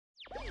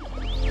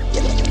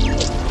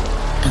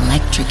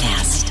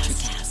Electrocast.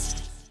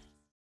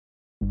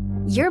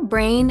 Your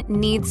brain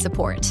needs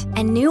support,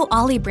 and new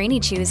Ollie Brainy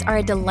Chews are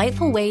a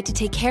delightful way to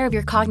take care of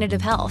your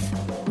cognitive health.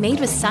 Made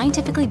with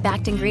scientifically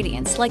backed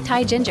ingredients like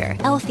Thai ginger,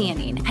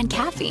 L-theanine, and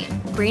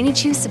caffeine, Brainy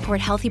Chews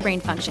support healthy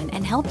brain function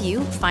and help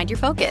you find your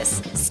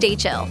focus, stay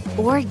chill,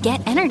 or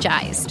get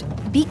energized.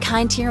 Be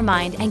kind to your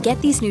mind and get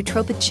these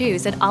nootropic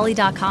chews at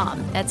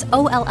ollie.com. That's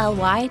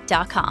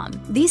OLLY.com.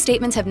 These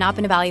statements have not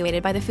been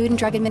evaluated by the Food and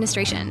Drug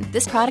Administration.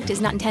 This product is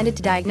not intended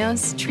to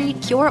diagnose,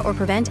 treat, cure, or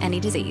prevent any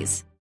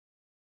disease.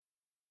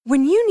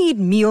 When you need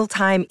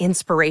mealtime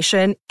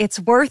inspiration,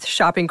 it's worth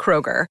shopping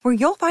Kroger, where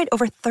you'll find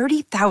over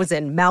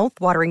 30,000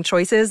 mouth-watering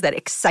choices that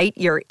excite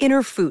your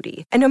inner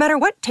foodie. And no matter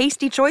what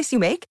tasty choice you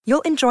make,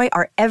 you'll enjoy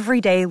our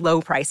everyday low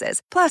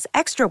prices, plus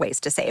extra ways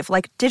to save,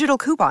 like digital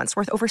coupons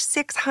worth over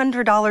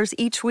 $600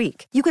 each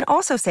week. You can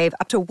also save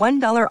up to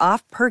 $1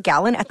 off per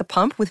gallon at the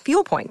pump with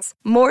fuel points.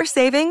 More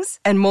savings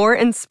and more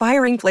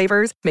inspiring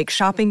flavors make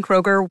shopping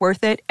Kroger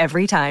worth it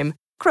every time.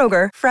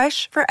 Kroger,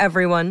 fresh for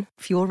everyone.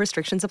 Fuel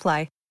restrictions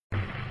apply.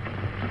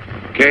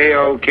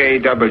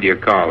 KOKW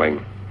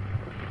calling.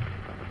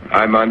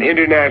 I'm on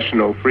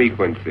international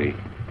frequency.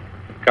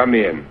 Come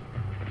in.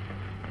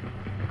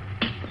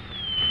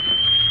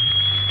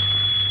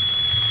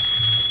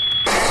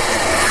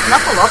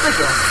 Knuckle up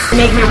again.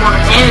 Make me want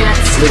to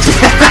dance.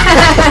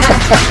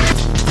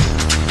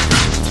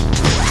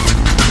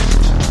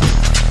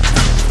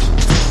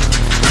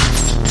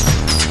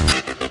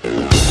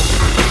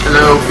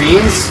 Hello,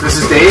 Fiends. This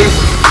is Dave.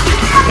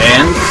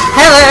 And...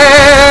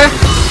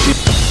 Hello!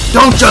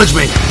 Don't judge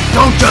me!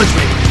 Don't judge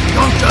me!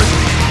 Don't judge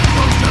me!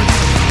 Don't judge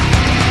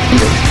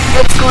me!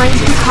 It's going to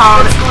be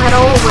called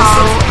Pedal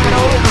Whistle.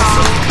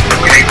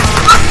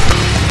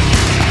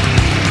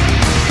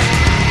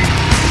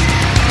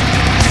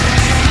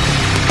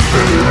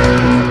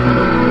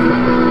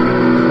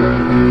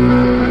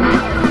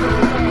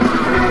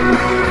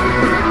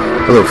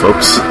 Hello,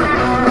 folks.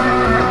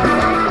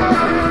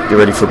 Get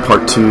ready for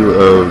part 2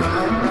 of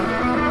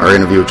our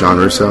interview with John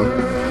Russo,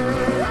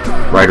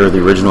 writer of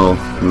the original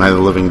Night of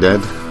the Living Dead,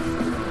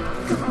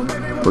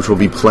 which will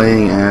be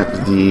playing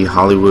at the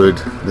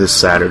Hollywood this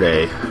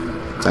Saturday.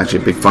 It's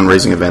actually a big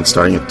fundraising event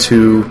starting at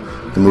 2.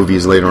 The movie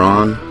is later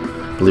on,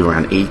 I believe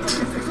around 8.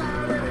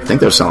 I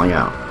think they're selling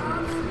out.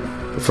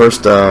 But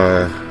first,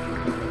 I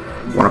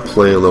want to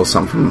play a little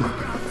something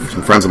from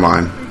some friends of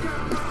mine.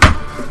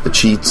 The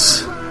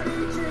Cheats,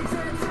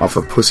 off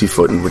of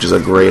Pussyfootin', which is a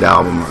great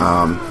album.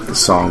 The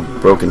song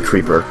Broken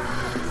Creeper.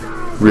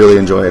 Really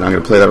enjoy it. I'm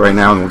going to play that right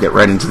now and we'll get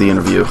right into the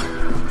interview.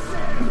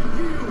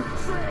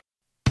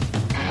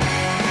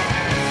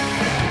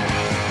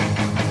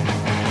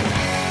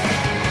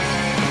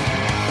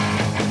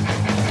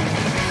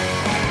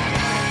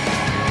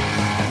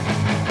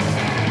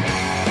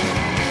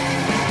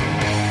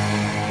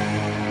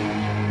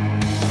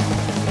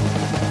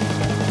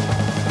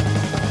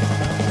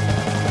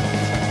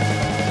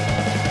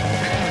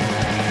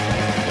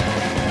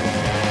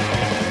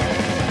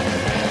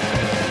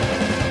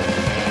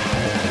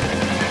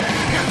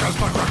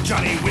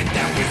 Johnny with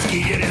that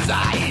whiskey in his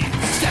eye,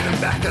 standing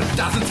back 1,000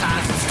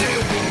 times and still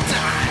won't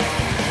die.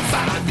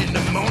 5 in the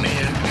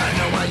morning, I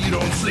know why you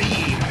don't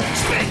sleep.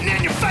 Spitting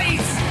in your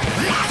face,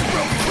 lies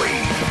broke free.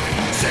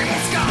 Same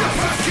old scars,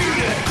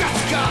 persecuted,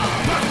 crash car,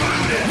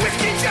 polluted,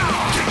 whiskey jar,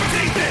 kick your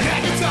teeth in,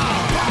 hand guitar,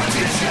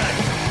 politician.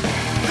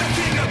 The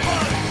king of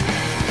fun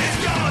is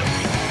gone.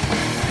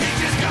 He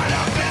just got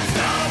up and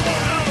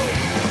stumbled home.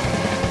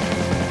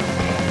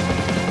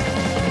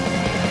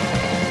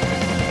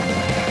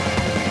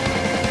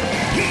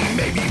 He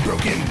may be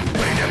broken,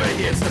 but he never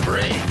hits the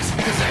brakes.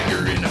 Cause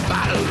anger in a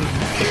bottle,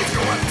 he's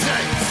going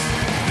tanks.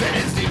 Let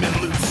his demon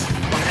loose,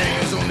 but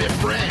hanger's only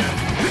friend.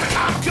 The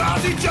cop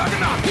calls, he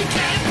juggernaut, he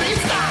can't be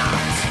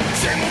stopped.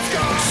 Same old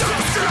skull, shot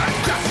strike,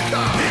 crash the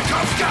car. Here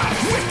comes Scott,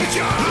 whiskey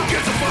jar, who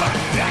gives a fuck?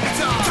 That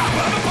guitar, top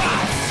of the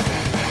pops.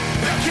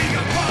 The king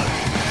of punk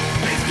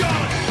is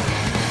gone.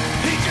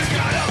 He just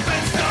got up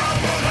and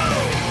stumbled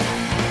home.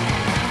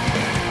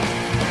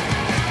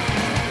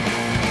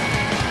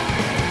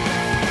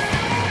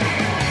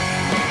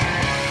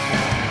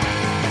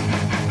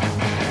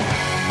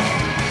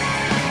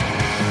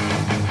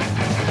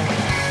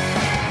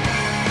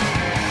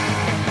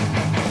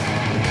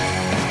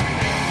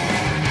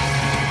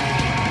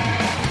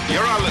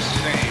 You're all the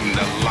same,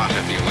 the lot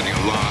of you with your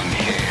long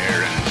hair.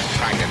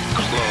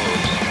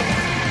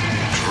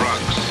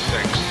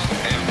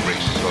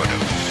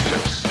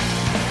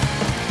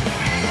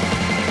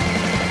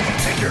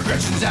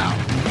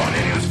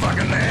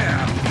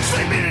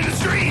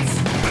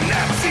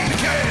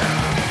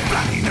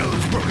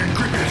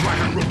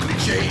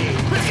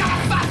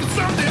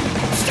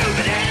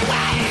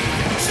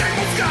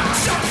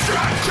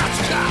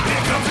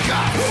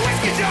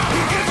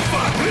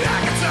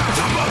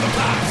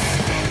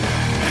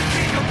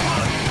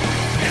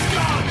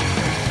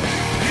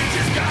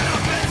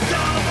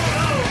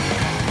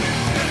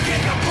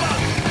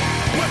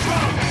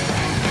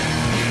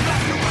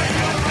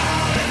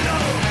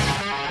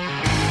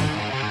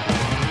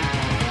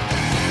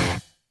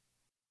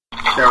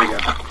 There we go.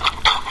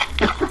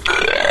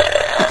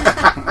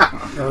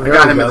 I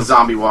got him at the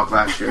zombie walk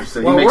last year.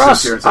 So well, he makes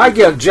Russ, appearances. I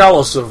get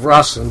jealous of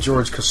Russ and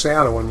George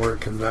Costanza when we're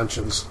at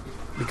conventions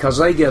because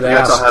they get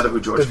asked who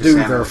George to do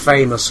Costanza their is.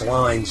 famous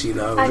lines, you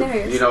know. I know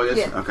who You know this?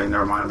 Yeah. Okay,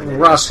 never mind.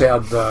 Russ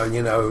had,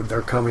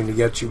 they're coming to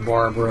get you,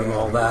 Barbara, and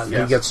all that. And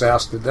Yes. he gets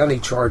asked, and then he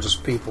charges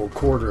people a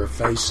quarter if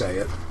they say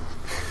it.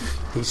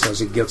 He says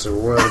he gets a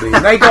royalty.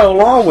 And they go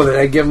along with it.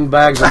 They give him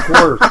bags of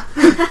quarters.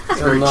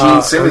 And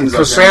Gene Simmons.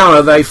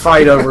 Costanza, they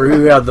fight over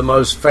who had the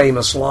most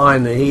famous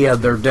line, and he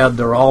had "They're dead,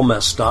 they're all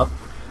messed up."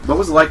 What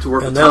was it like to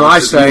work And with then Tom I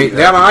Savini say, there?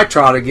 then I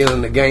try to get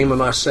in the game,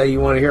 and I say, "You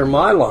want to hear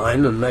my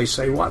line?" And they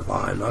say, "What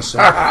line?" I say,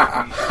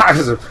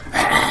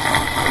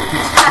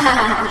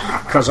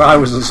 "Because I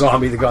was the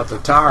zombie that got the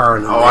tire."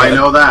 And Oh, I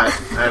know that.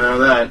 I know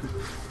that.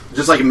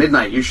 Just like at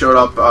midnight, you showed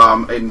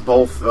up in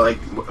both, like,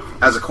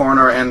 as a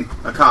coroner and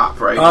a cop,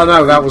 right? Oh,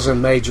 no, that was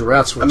in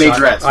Majorettes, which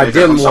Majorettes. I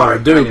didn't I'm want sorry.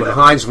 to do, I knew but that.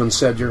 Heinzman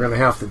said, "You're going to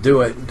have to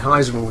do it." And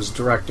Heinzman was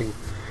directing,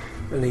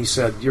 and he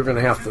said, "You're going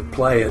to have to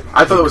play it."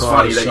 I thought it was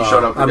funny because, that you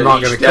showed up I'm with not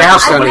each going to death.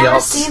 cast I've anybody never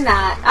else. seen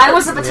that. I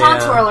was a baton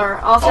Yeah. twirler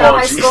all throughout Oh,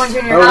 high geez. school and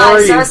junior Oh, were high,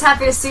 so you? I was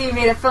happy to see you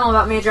made a film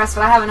about Majorettes,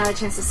 but I haven't had a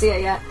chance to see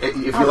it yet. If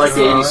you like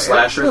the 80s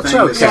slasher it's thing,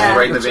 okay. this is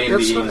right in the vein of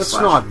the 80s It's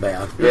slasher. not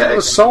bad. Yeah, It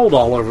was sold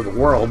all over the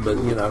world, but,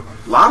 you know.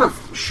 A lot of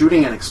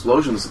shooting and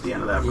explosions at the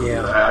end of that movie.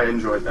 Yeah. I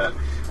enjoyed that.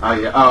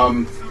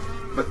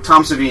 But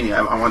Tom Savini,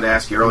 I wanted to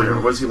ask you earlier,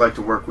 what does he like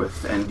to work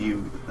with? And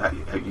you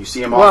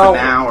see him often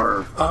now,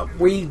 or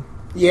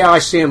I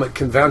see him at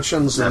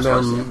conventions, That's and where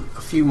I see then him.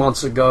 a few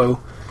months ago,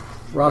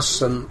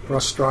 Russ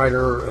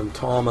Strider and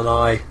Tom and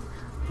I,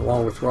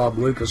 along with Rob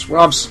Lucas.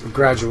 Rob's a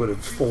graduate of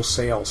Full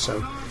Sail,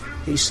 so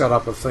he set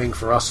up a thing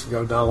for us to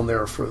go down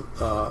there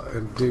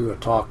and do a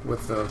talk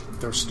with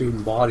their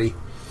student body.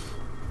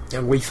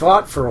 And we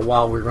thought for a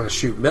while we were going to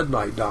shoot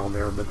midnight down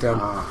there, but then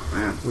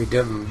man, we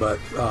didn't. But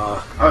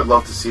I would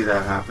love to see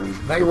that happen.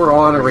 they were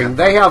honoring.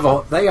 They have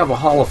a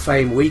Hall of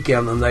Fame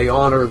weekend, and they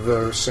honor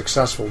their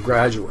successful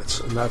graduates,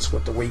 and that's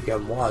what the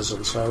weekend was.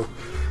 And so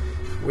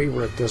we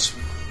were at this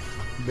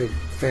big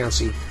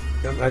fancy.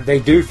 And they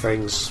do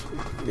things,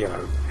 you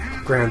know,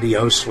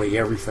 grandiosely.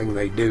 Everything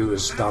they do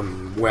is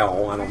done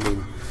well. I don't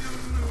mean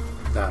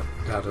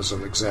that is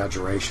an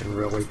exaggeration,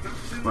 really.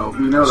 Well, we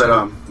know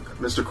that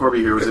Mr. Corby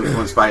here was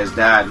influenced by his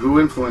dad. Who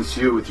influenced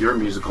you with your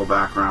musical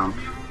background?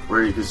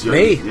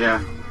 Me? Yeah.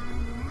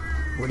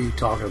 What are you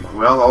talking about?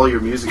 Well, all your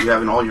music you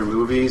have in all your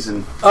movies,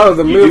 and Oh,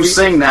 the you movie. do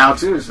sing now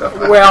too.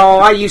 So. Well,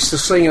 I used to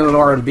sing in an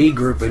R&B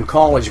group in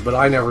college, but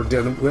I never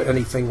did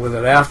anything with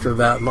it after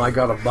that, and I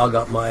got a bug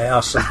up my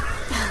ass.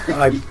 And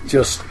I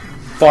just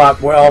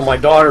thought, well, my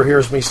daughter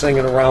hears me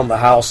singing around the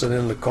house and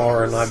in the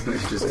car, and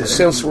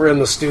since we're in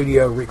the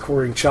studio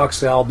recording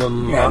Chuck's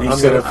album, I'm going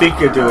to. If he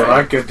could do it,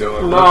 I could do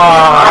it. No,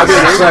 I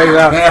didn't say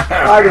that.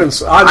 I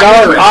didn't. I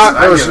know.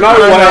 There's no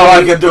way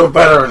I could do it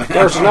better.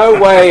 There's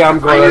no way I'm I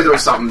going knew to. there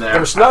was something there.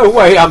 There's no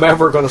way I'm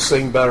ever going to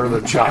sing better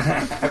than Chuck.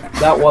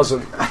 That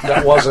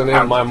wasn't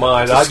in my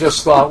mind. I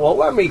just thought, well,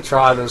 let me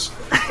try this.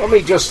 Let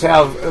me just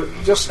have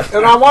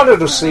and I wanted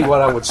to see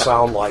what I would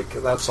sound like.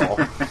 That's all.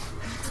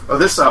 Oh,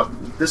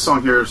 this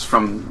song here is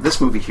from this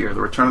movie here,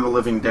 The Return of the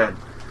Living Dead.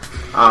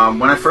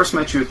 When I first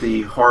met you at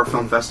the Horror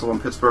Film Festival in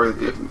Pittsburgh,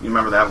 you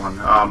remember that one?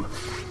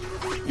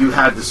 You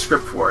had the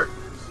script for it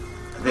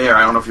there.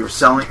 I don't know if you were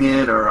selling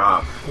it or.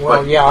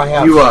 Well, yeah, I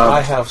have.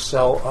 I have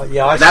sell.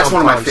 I that's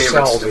one of my sometimes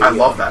favorites. sell I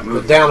love that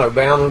movie. The Dan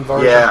O'Bannon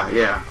version.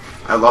 Yeah,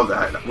 I love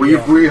that. Were you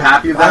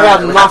happy with that? I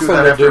had Were you nothing happy to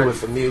with that do effort?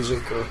 with the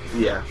music or.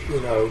 Yeah. You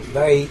know,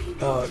 they.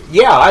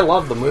 I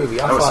love the movie.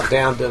 I That was- thought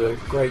Dan did a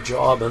great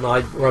job, and I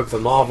wrote the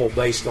novel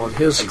based on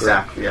his script.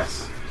 Exactly.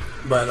 Yes.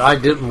 But I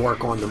didn't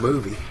work on the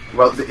movie.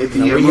 Well, We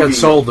movie, had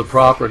sold the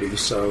property,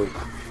 so.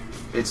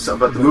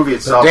 But the movie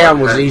itself. Dan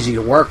was easy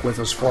to work with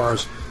as far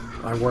as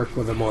I worked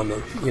with him on the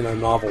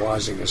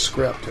novelizing his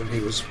script, and he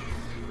was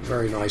a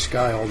very nice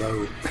guy.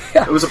 Although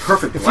It was a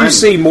perfect. if blend. you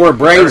see More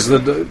Brains,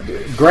 the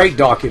great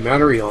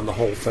documentary on the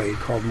whole thing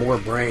called More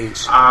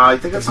Brains. I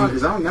think that's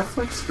is that on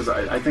Netflix? Because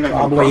I think I came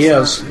Probably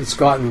across is. that. It's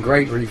gotten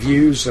great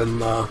reviews, and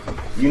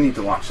You need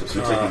to watch this.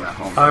 You're taking that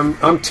home.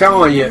 I'm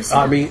telling you.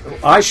 I mean,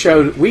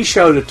 we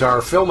showed it to our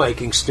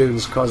filmmaking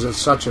students because it's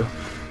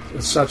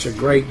such a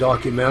great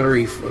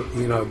documentary for,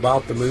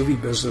 about the movie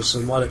business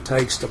and what it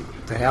takes to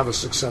have a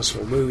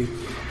successful movie.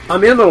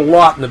 I'm in it a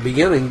lot in the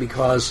beginning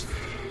because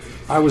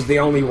I was the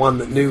only one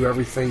that knew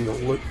everything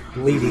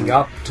leading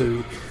up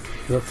to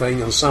the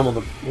thing and some of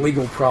the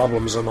legal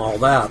problems and all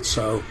that.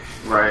 So,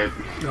 Right.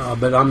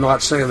 but I'm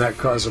not saying that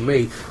because of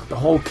me. The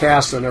whole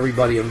cast and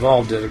everybody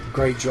involved did a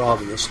great job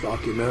in this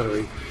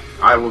documentary.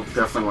 I will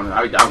definitely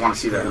want to. I want to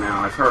see that now.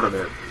 I've heard of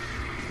it.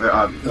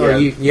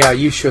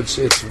 You should.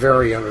 It's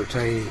very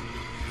entertaining.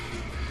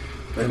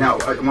 But now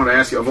I want to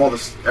ask you of all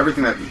this,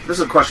 everything that this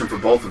is a question for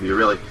both of you,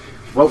 really.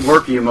 What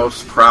work are you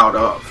most proud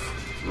of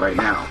right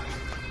now?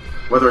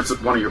 Whether it's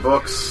one of your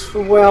books,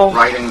 Well,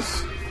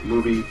 writings,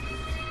 movie,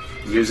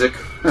 music.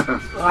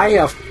 I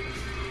have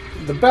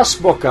the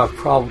best book I've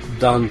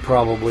done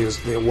probably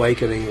is The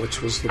Awakening,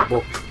 which was the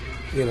book,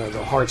 the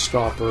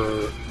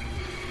Heartstopper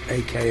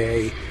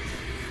a.k.a.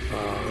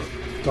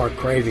 Dark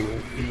Craving,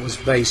 was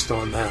based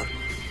on that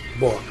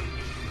book.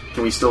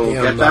 Can we still And,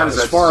 get that?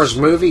 as far as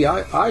movie,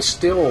 I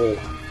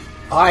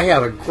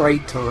had a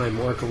great time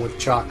working with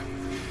Chuck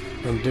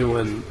and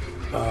doing,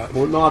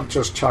 well, not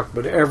just Chuck,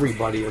 but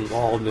everybody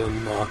involved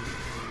in The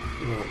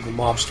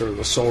Mobster and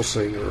the Soul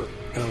Singer.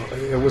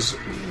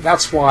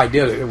 That's why I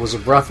did it. It was a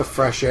breath of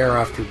fresh air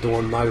after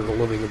doing Night of the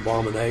Living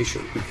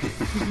Abomination.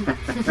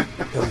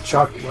 And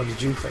Chuck, what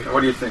did you think?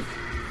 What do you think?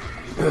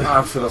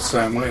 I feel the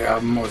same way.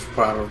 I'm most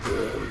proud of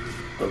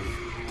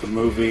the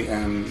movie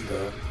and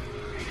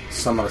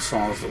some of the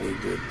songs that we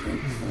did in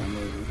the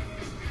movie.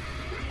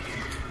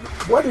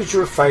 What is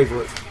your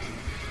favorite?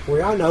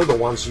 Well, I know the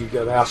ones you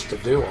get asked to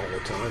do all the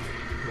time,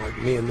 like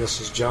Me and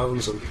Mrs.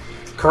 Jones, and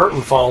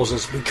Curtain Falls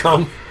has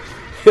become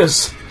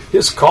his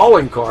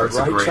calling card, It's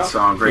right, a great Chuck?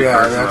 song, great Yeah,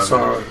 version that's of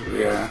it. all.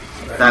 Yeah.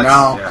 I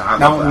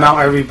love that. Now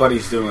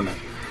everybody's doing it.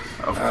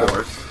 Of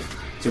course.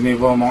 Jimmy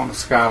Beaumont and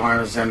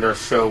Skyliners end their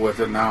show with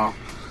it now.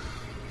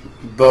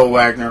 Bo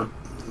Wagner,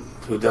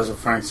 who does a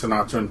Frank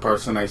Sinatra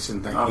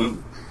impersonation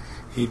thing,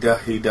 he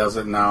does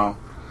it now.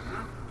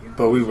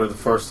 But we were the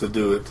first to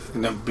do it,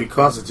 and then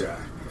because of Jack.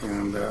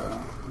 And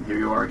here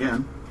you are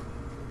again.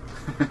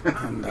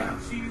 and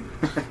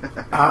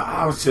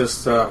I was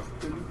just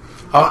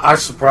I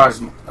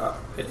surprised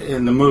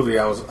in the movie.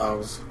 I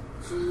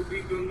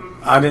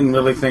didn't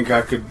really think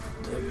I could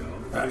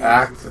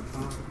act,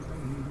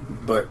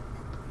 but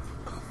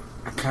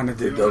I kind of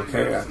did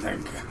okay, I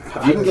think.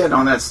 If you can get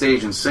on that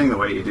stage and sing the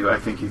way you do, I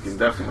think you can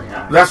definitely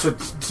act. That's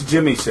what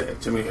Jimmy said.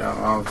 Jimmy, I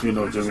don't know if you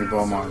know Jimmy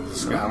Beaumont, the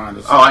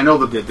Skyliners. Oh, I know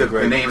the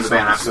great name of the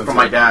band songs from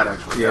my dad,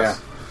 actually. Yeah.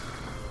 Yes.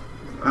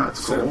 Oh,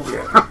 that's cool. So,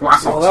 yeah. Wow.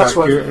 Well, that's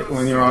what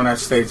when you're on that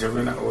stage, you're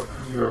a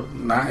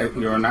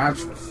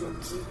natural.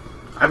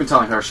 I've been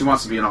telling her she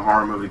wants to be in a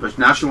horror movie, but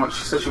now she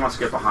says she wants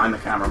to get behind the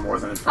camera more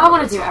than in front. I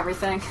want to do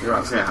everything.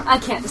 Yeah. I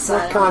can't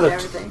decide.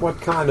 What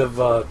kind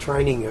of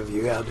training have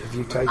you had? Have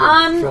you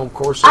taken film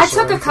courses? I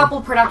took a couple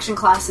production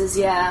classes.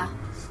 Yeah.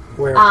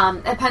 Where?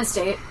 At Penn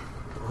State.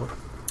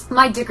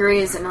 My degree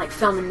is in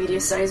film and media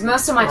studies.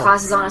 Most of my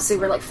classes, honestly,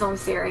 were film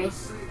theory.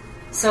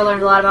 So I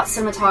learned a lot about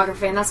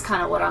cinematography, and that's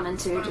kind of what I'm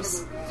into.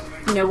 Just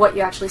what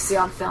you actually see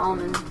on film,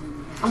 and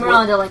I'm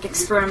really into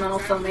experimental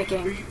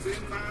filmmaking.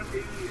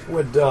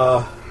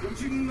 I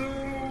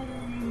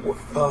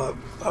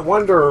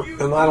wonder,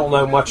 and I don't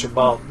know much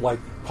about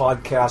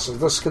podcasts. Is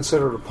this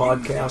considered a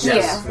podcast?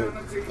 Yes.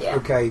 Yeah.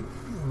 Okay,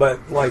 but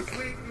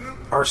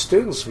our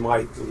students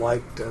might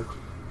like to,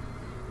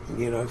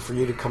 for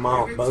you to come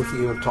out, both of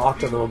you, and talk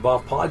to them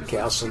about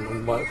podcasts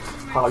and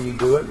how you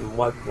do it and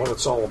what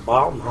it's all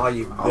about and how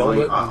you build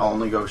it. I'll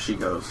only go if she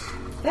goes.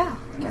 Yeah.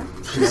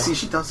 See,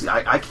 she does.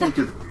 I can't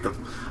do the.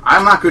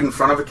 I'm not good in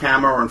front of a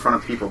camera or in front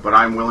of people, but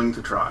I'm willing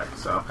to try.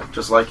 So,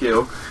 just like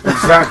you.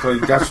 Exactly.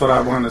 That's what I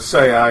want to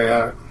say.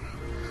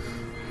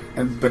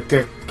 But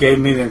they gave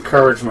me the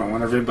encouragement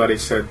when everybody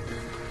said,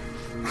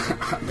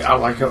 I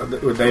like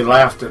it. They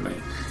laughed at me.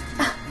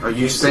 Are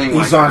you saying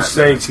he's on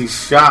stage? He's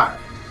shy.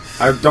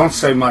 I don't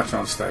say much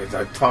on stage.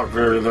 I talk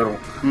very little.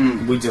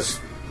 We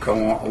just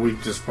go on. We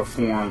just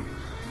perform,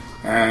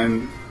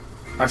 and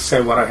I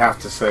say what I have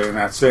to say, and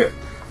that's it.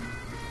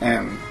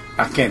 And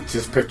I can't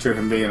just picture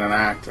him being an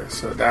actor.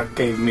 So that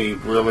gave me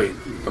really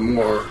the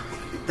more.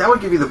 That would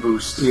give you the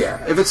boost.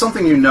 Yeah. If it's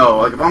something if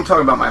I'm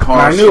talking about my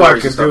heart. I knew I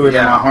could do it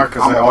in my heart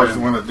because I always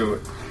wanted to do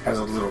it as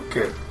a little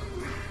kid.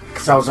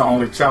 Because I was the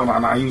only child,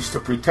 and I used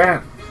to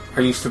pretend. I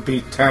used to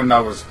pretend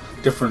I was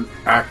different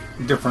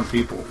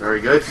people.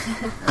 Very good.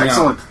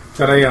 Excellent.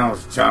 Today I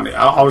was Johnny.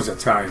 I was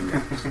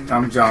Italian.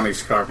 I'm Johnny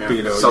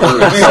Scarpino.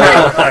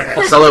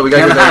 Salute. We got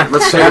your name.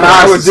 Let's say. And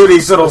I would do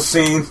these little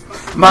scenes.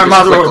 My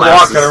mother would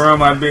walk in the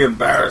room. I'd be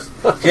embarrassed.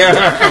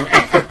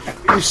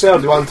 Yeah. You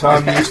said one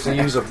time you used to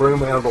use a broom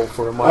handle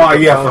for a microphone. Oh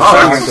yeah, for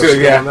singing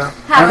too. Yeah.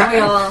 Haven't we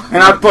all? And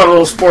I'd put a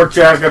little sport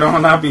jacket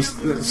on. I'd be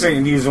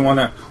singing using one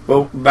of.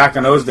 Well, back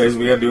in those days,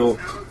 we had the old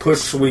push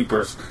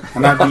sweepers,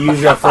 and I'd be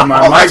using that for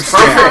my mic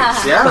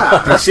stand.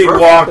 Yeah. And she'd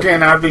walk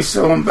in, I'd be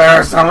so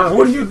embarrassed. I'm like,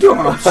 what are you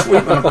doing? I'm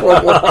sweeping the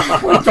floor. What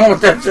are you doing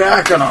with that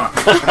jacket on?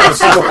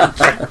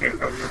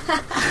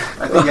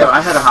 I think I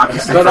had a hockey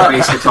stick and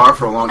bass guitar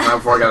for a long time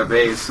before I got a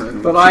bass.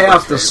 But I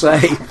have to say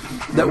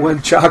that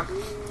when Chuck,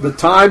 the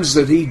times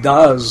that he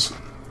does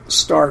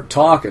start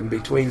talking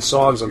between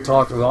songs and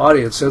talk to the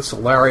audience, it's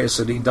hilarious,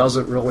 and he does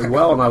it really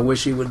well, and I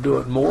wish he would do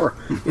it more.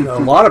 A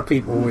lot of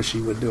people wish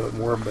he would do it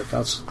more, but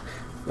that's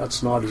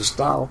not his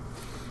style.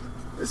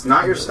 It's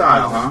not your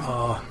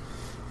style,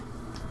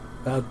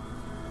 huh?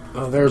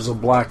 There's a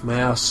Black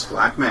Mass.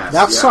 Black Mass.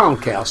 That's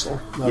Soundcastle.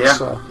 That's,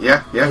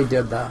 yeah. They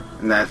did that.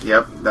 And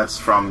that's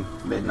from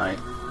Midnight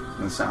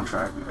in the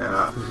soundtrack.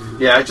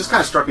 Yeah, it just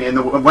kind of struck me.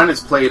 And when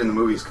it's played in the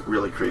movie, it's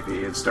really creepy.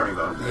 It's during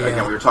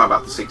again, we were talking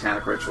about the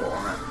satanic ritual,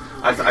 and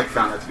I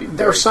found that to be.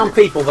 There's some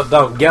people that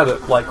don't get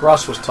it, like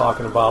Russ was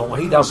talking about.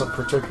 Well, he doesn't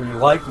particularly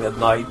like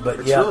Midnight, but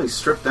it's really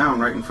stripped down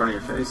right in front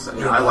of your face.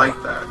 I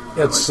like that.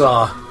 It's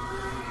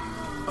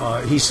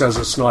he says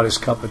it's not his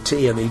cup of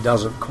tea, and he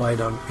doesn't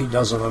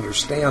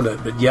understand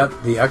it. But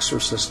yet, The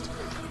Exorcist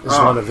is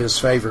one of his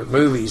favorite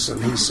movies,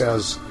 and he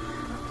says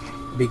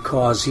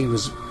because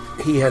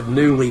he had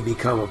newly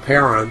become a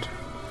parent,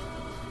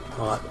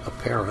 not a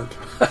parent,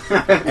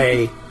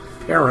 a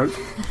parent,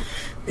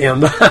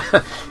 and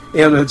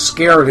and it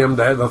scared him,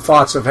 the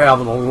thoughts of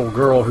having a little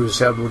girl whose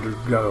head would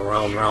go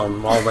around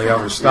and all the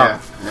other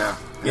stuff.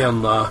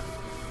 And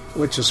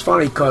which is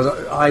funny because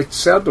I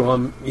said to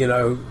him,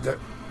 that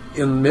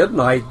in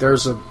Midnight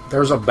there's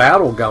a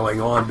battle going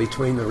on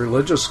between the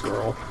religious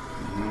girl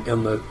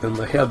and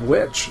the head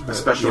witch,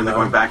 especially when they're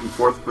going back and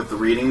forth with the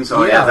readings.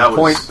 That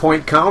was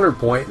point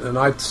counterpoint. And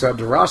I said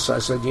to Russ, I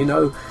said,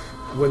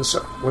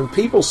 when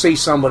people see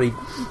somebody,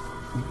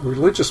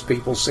 religious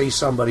people see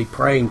somebody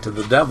praying to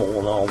the devil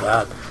and all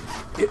that,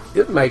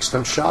 it makes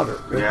them shudder.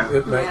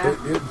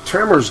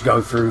 Tremors go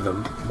through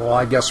them. Well,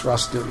 I guess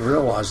Russ didn't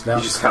realize that.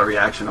 You just got a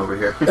reaction over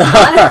here.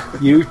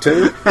 You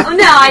too? Oh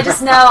no, I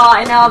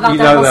know about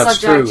that whole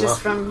subject true,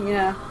 just from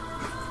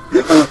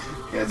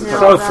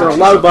So for a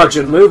low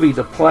budget movie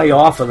to play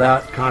off of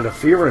that kind of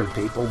fear in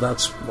people,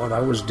 that's what I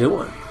was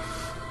doing.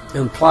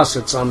 And plus,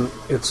 it's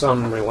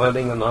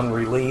unrelenting and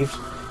unrelieved.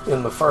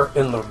 In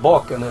the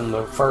book and in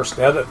the first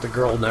edit, the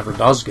girl never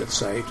does get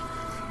saved.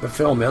 The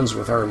film ends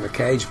with her in the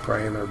cage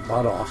praying her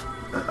butt off,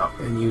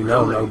 and really?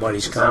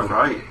 Nobody's coming. Is that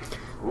right?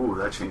 Ooh,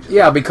 that changes.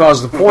 Yeah,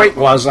 because the point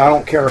was, I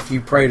don't care if you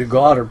pray to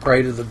God or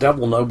pray to the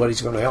devil, nobody's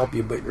going to help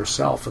you but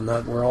yourself, and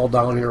that we're all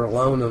down here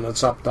alone, and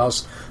it's up to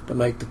us to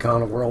make the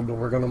kind of world that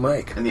we're going to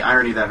make. And the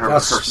irony that her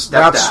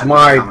stepdad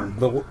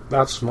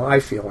that's my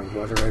feeling,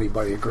 whether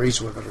anybody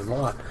agrees with it or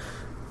not.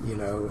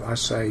 I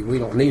say we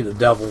don't need a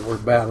devil. We're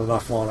bad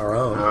enough on our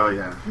own. Oh,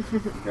 yeah.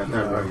 Got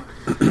that right.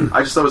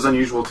 I just thought it was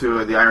unusual,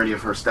 too, the irony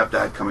of her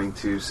stepdad coming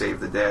to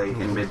save the day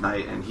in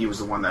Midnight, and he was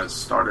the one that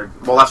started.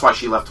 Well, that's why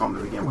she left home to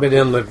begin with. But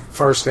in the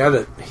first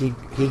edit, he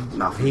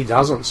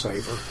doesn't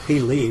save her. He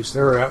leaves.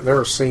 There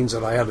are scenes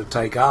that I had to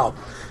take out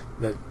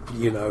that,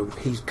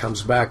 he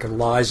comes back and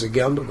lies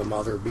again to the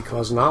mother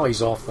because now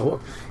he's off the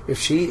hook.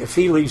 If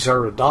he leaves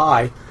her to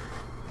die,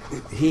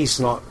 he's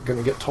not going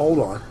to get told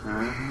on.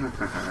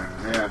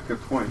 Yeah,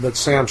 good point. But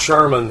Sam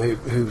Sherman,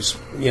 who's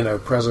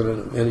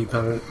president of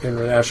Independent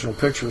International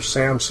Pictures,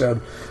 Sam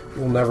said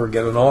we'll never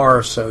get an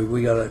R, so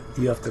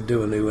you have to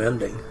do a new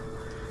ending.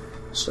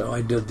 So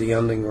I did the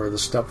ending where the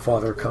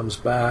stepfather comes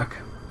back,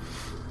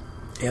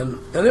 and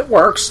it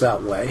works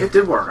that way. It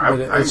did work.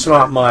 It's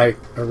not my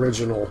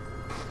original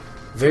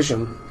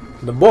vision.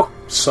 The book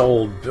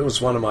sold. It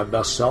was one of my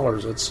best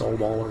sellers. It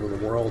sold all over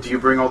the world. Do you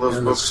bring all those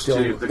books to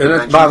the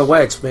convention? By the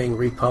way, it's being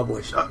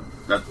republished.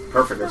 That's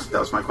perfect. That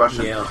was my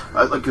question. Yeah.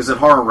 Because at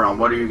Horror Realm,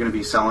 what are you going to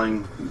be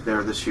selling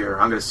there this year?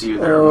 I'm going to see you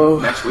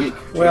there next week.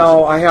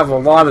 Well, I have a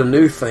lot of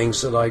new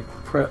things that I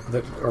print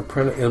that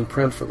are in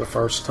print for the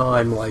first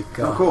time, like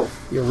cool.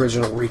 The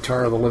original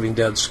Return of the Living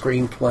Dead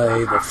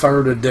screenplay, the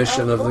third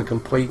edition of the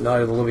complete Night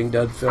of the Living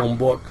Dead film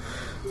book,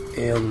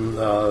 and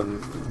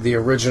the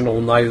original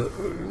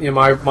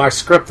my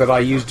script that I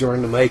used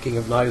during the making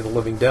of Night of the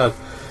Living Dead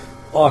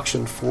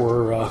auctioned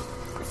for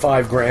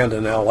 $5,000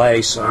 in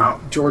L.A. So wow.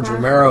 George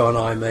Romero and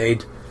I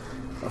made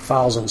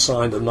 1,000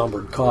 signed and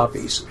numbered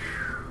copies,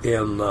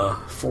 and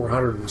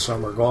 400 and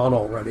some are gone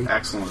already.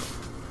 Excellent.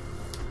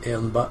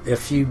 And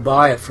if you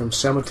buy it from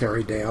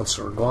Cemetery Dance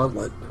or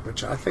Gauntlet,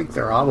 which I think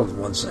they're out of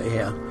the ones they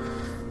had,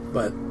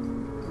 but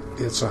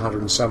it's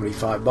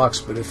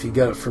 $175. But if you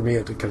get it from me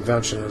at the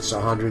convention, it's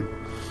 $100.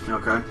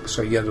 Okay.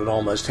 So you get it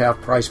almost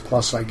half price.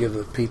 Plus, I give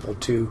the people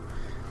 2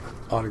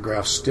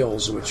 autographed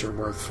stills, which are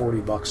worth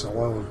 $40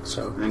 alone.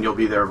 So. And you'll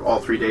be there all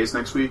 3 days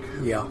next week.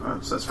 Yeah.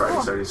 So that's Friday,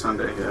 Saturday,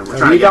 Sunday. Yeah, we're are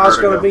trying you to get guys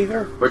her going to be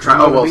there? We're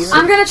trying.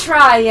 I'm going to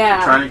try.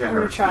 Yeah. Trying to get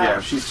her. Try.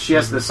 Yeah. She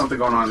has there's something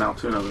going on in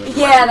Altoona.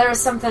 Yeah, there was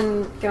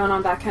something going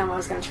on back home. I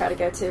was going to try to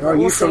go to. Are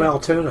you from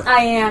Altoona? I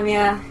am.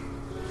 Yeah.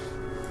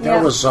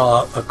 There was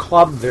a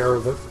club there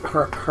that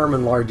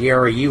Herman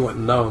Lardieri, you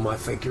wouldn't know him, I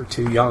think you're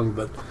too young,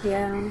 but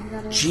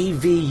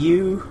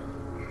GVU,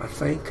 I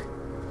think.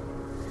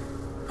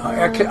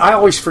 I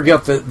always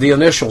forget the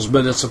initials,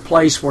 but it's a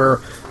place where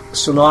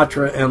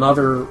Sinatra and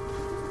other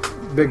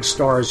big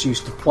stars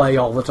used to play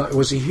all the time. It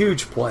was a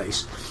huge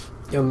place.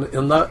 And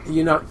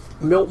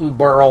Milton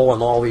Berle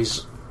and all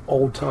these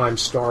old-time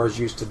stars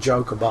used to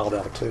joke about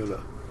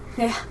Altoona.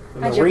 Yeah,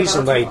 and the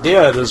reason they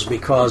did is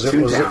because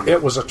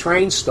it was a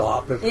train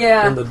stop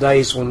in the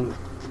days when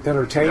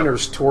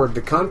entertainers toured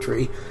the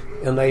country,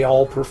 and they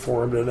all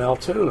performed in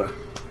Altoona.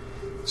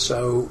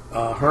 So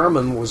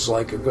Herman was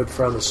like a good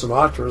friend of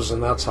Sinatra's,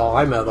 and that's how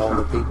I met all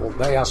the people.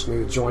 They asked me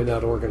to join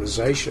that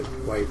organization.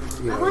 I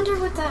wonder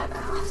what that.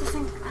 I'll have to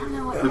think. I don't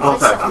know what. We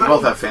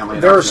both have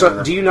family.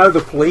 Do you know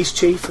the police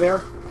chief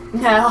there?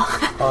 No.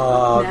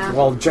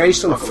 Well,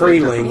 Jason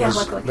Freeling,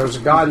 there's a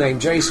guy named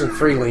Jason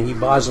Freeling. He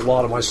buys a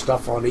lot of my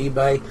stuff on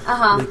eBay.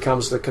 And he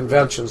comes to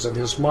conventions, and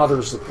his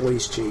mother's the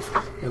police chief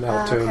in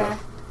Altoona.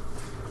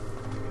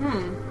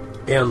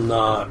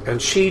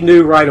 And she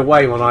knew right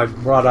away when I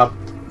brought up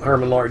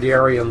Herman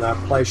Lardieri in that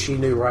place. She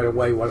knew right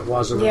away what it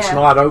was, and it's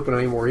not open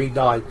anymore. He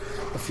died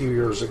a few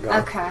years ago.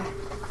 Okay.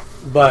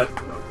 But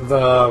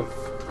the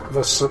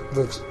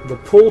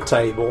pool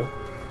table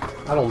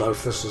I don't know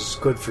if this is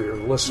good for your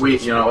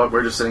listeners. You know what?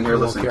 We're just sitting here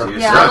listening to you.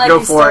 Yeah, so I like go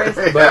these for stories.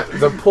 it. But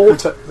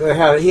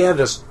the he had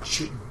this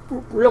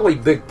really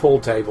big pool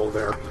table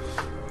there,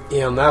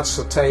 and that's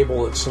the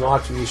table that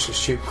Sinatra used to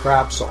shoot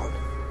craps on.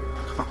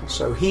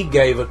 So he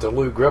gave it to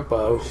Lou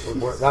Grippo.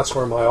 That's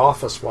where my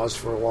office was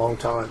for a long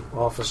time,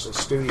 office and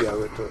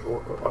studio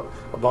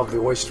above the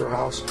Oyster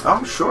House.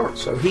 Oh, sure.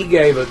 So he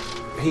gave it.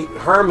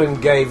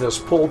 Herman gave this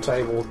pool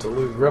table to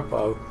Lou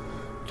Grippo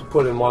to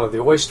put in one of the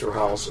oyster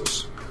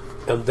houses,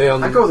 and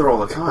then I go there all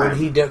the time. when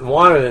he didn't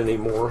want it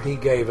anymore, he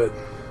gave it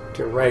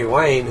to Ray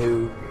Lane,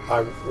 who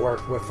I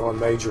worked with on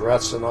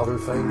Majorettes and other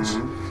things,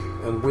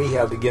 and we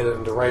had to get it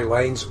into Ray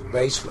Lane's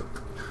basement,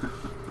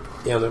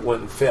 and it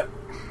wouldn't fit.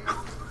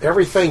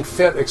 Everything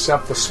fit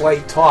except the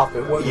slate top.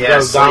 It wouldn't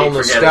go down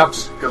the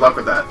steps. Good luck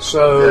with that.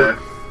 So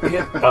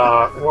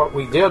what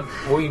we did,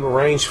 we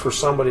arranged for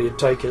somebody to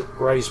take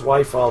Ray's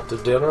wife out to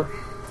dinner,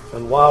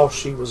 and while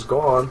she was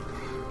gone,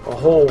 a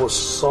hole was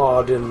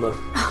sawed in the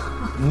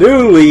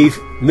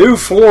new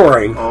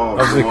flooring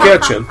of the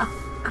kitchen.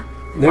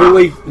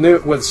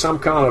 New with some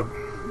kind of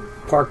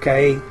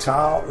parquet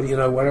tile,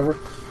 whatever.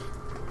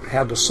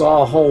 Had to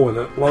saw a hole in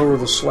it, lower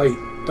the slate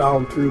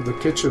down through the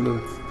kitchen,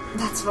 and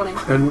That's funny.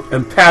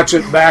 and patch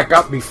it back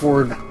up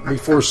before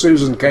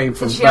Susan came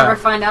from Did she back. ever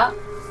find out?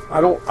 I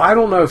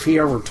don't know if he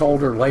ever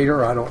told her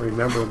later. I don't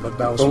remember, but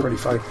that was pretty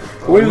funny.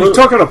 When we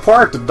took it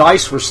apart, the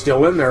dice were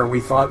still in there. We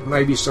thought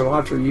maybe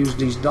Sinatra used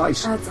these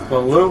dice.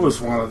 Well, Lou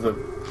was one of the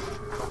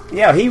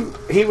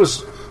he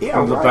was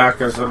on the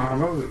backers in our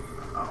movie.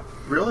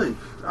 Really?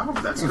 Oh,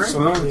 that's great.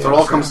 So it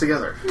all comes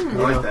together. I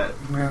like that.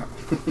 Yeah.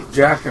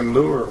 Jack and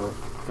Lou are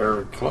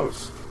very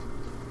close.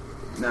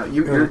 Now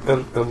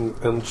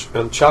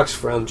and Chuck's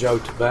friend Joe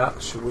Tabasco.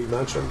 Should we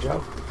mention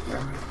Joe?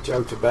 Yeah.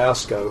 Joe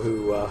Tabasco,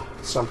 who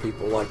some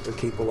people like to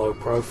keep a low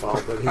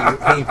profile, but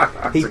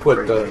he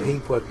put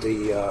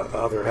the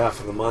other half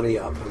of the money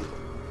up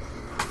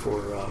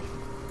for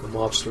the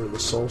Mobster and the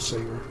Soul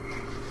Singer.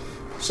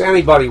 So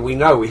anybody we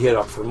know, we hit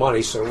up for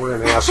money. So we're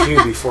going to ask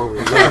you before we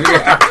leave.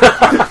 Yeah,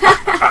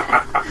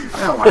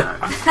 why not?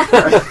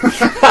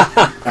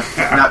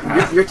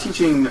 Now you're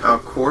teaching a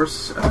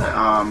course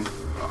on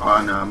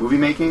movie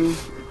making.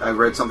 I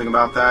read something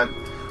about that.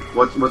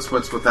 What's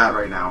with that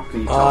right now?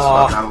 Can you tell us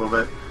about that a little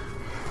bit?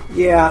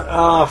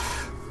 Yeah,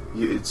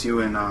 it's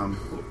you and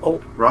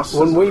Russ.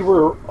 When we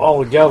were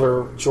all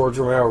together, George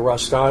Romero,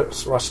 Russ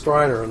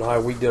Streiner, and I,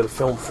 we did a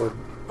film for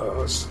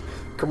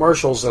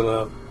commercials and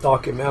a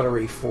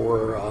documentary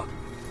for a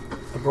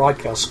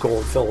broadcast school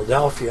in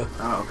Philadelphia.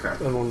 Oh, okay.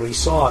 And when we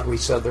saw it, we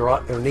said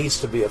there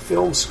needs to be a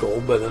film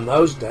school, but in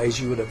those days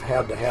you would have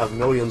had to have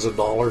millions of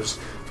dollars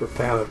for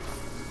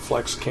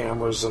Panaflex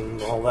cameras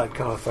and all that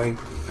kind of thing,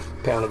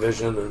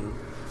 Panavision, and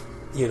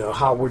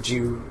how would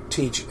you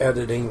teach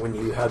editing when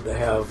you had to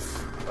have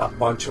a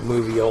bunch of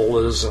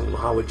moviolas, and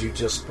how would you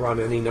just run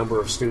any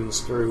number of students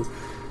through,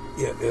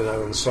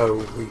 and so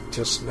we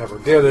just never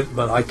did it,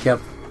 but I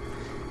kept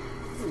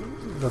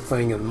the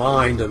thing in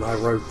mind, and I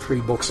wrote 3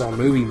 books on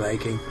movie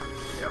making,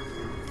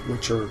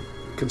 which are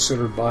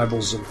considered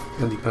Bibles of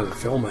independent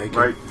filmmaking.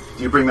 Right.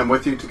 Do you bring them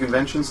with you to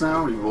conventions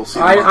now? Or you will see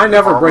them I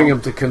never bring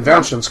them to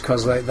conventions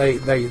because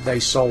they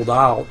sold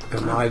out,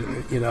 and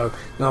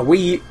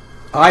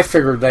I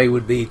figured they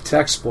would be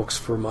textbooks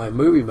for my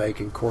movie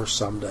making course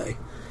someday,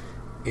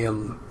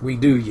 and we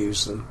do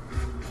use them.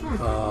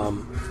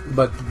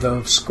 But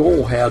the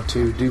school had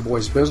to, Du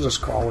Bois Business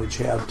College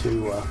had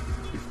to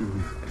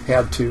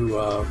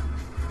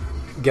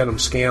get them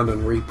scanned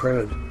and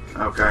reprinted.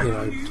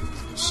 Okay.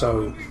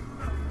 So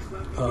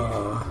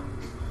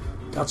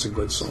that's a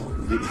good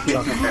song.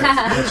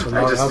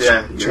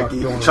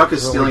 Chuck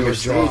is stealing your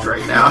stage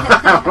right now.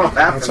 I don't know what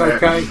happened. That's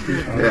okay.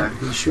 Yeah,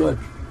 he should.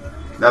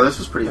 Now this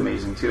was pretty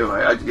amazing too.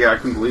 I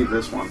couldn't believe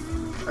this one.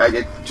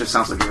 It just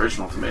sounds like the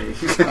original to me.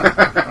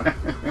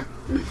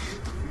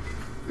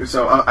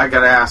 So I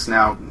got to ask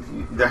now.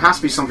 There has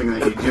to be something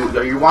that you do.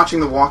 Are you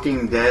watching The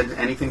Walking Dead?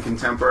 Anything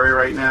contemporary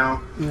right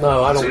now?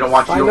 No, I don't. So you don't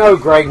watch. I know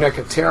Greg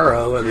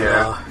Nicotero, and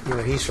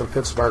yeah. He's from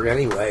Pittsburgh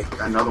anyway.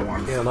 Another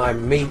one. And I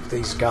meet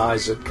these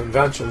guys at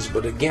conventions,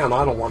 but again,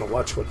 I don't want to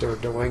watch what they're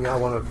doing. I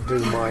want to do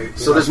my.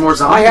 So there's more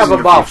zombies. I have in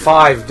about future.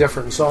 5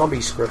 different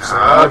zombie scripts.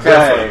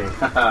 Okay.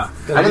 I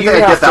didn't think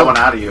I'd get that one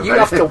out of you. You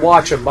have to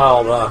watch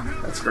about.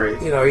 That's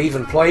great.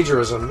 Even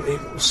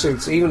plagiarism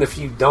suits. Even if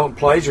you don't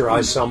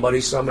plagiarize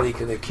somebody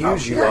can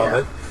accuse you of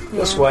it.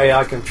 This way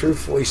I can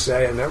truthfully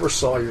say I never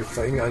saw your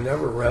thing, I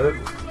never read it,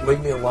 leave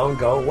me alone,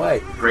 go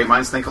away. Great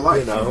minds think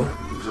alike.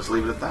 Just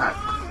leave it at that.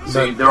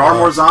 So there are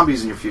more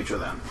zombies in your future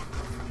then?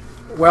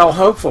 Well,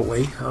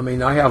 hopefully. I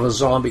mean, I have a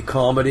zombie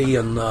comedy,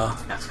 and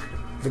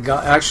the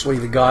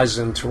guys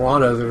in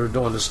Toronto that are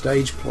doing the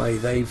stage play,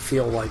 they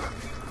feel like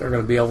they're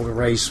going to be able to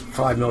raise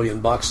 $5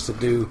 million to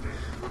do.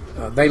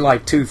 They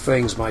like 2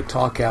 things: my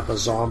Talk App, a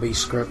zombie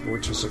script,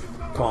 which is a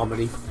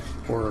comedy,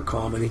 horror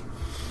comedy.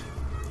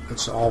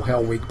 It's All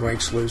Hell Week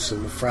Breaks Loose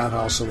in the Frat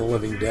House of the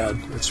Living Dead.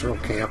 It's real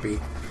campy.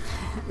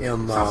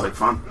 And, sounds like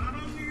fun.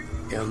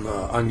 And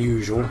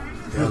unusual.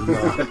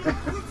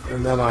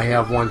 And then I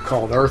have one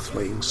called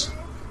Earthlings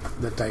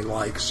that they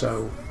like.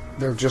 So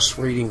they're just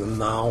reading them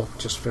now,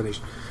 just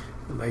finished.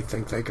 And they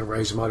think they can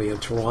raise money in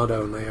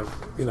Toronto, and they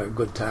have,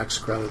 good tax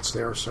credits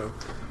there. So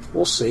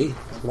we'll see.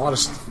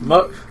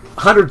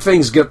 100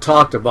 things get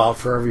talked about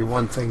for every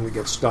one thing that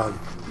gets done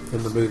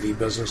in the movie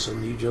business,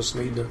 and you just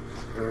need to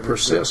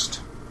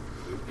persist.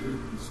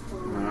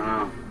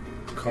 Wow.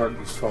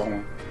 Curtain's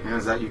falling. Yeah,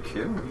 is that you,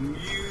 kid?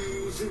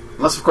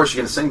 Unless, of course, you're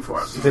going to sing for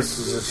us. This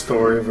is a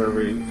story of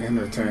every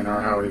entertainer,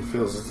 how he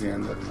feels at the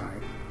end of the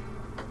night.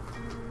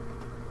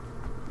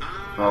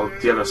 Well, do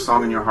you have a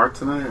song in your heart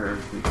tonight, or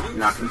you're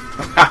not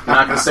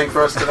going to sing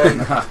for us today?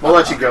 We'll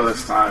let you go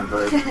this time,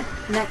 but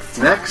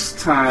next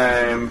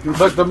time.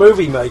 But the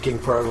movie making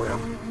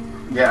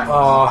program.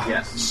 Yeah.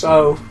 Yes.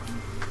 So,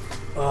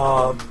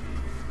 I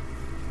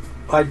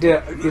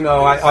did.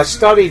 I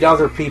studied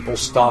other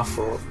people's stuff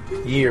for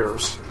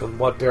years and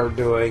what they're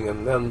doing,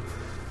 and then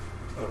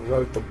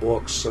wrote the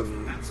books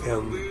and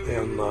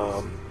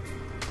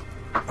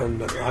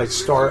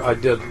I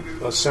did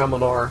a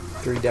seminar,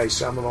 3-day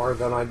seminar,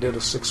 then I did a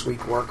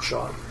 6-week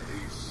workshop,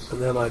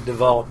 and then I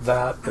developed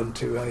that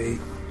into a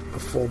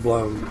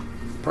full-blown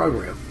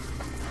program,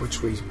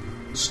 which we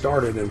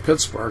started in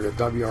Pittsburgh at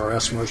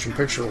WRS Motion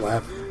Picture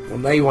Lab.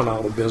 When they went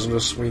out of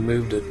business, we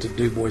moved it to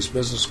Du Bois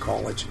Business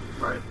College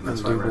in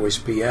Du Bois,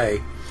 PA.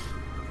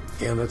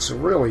 And it's a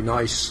really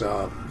nice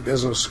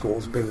business school.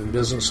 It's been in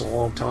business a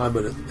long time,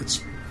 but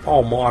it's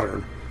all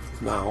modern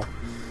now.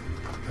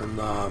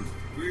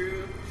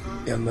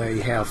 And they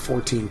have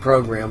 14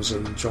 programs,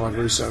 and John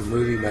Russo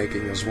movie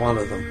making is one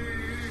of them.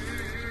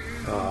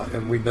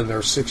 And we've been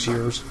there 6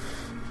 years.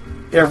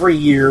 Every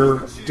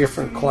year,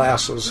 different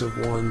classes have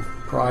won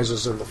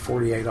prizes in the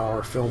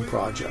 48-hour film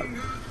project.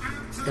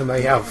 And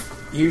they have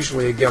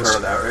usually against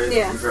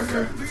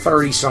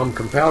 30-some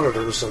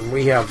competitors, and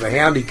we have the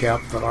handicap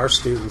that our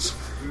students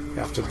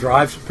have to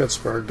drive to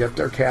Pittsburgh, get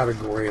their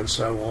category and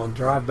so on,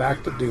 drive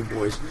back to Du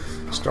Bois,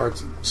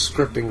 start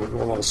scripting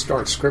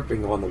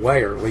on the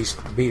way, or at least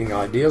beating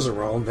ideas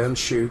around, then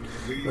shoot,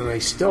 and they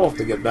still have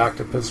to get back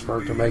to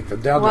Pittsburgh to make the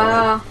deadline.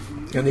 Wow.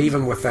 And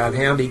even with that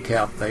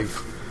handicap, they've,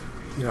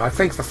 I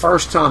think the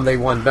first time they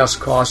won Best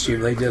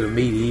Costume, they did a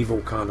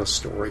medieval kind of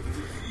story.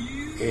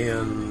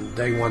 And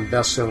they won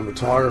Best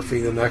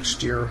Cinematography the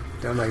next year.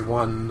 Then they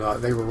won,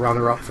 they were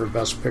runner-up for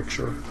Best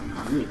Picture.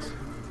 Neat.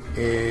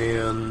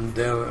 And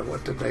then,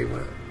 what did they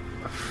win?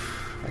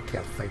 I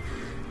can't think.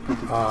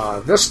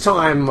 This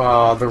time,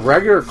 the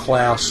regular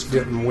class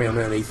didn't win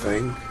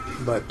anything,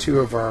 but 2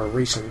 of our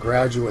recent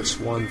graduates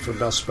won for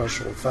Best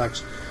Special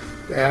Effects.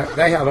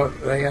 They had a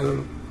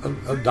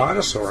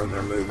dinosaur in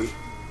their movie.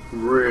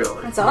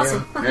 Really? That's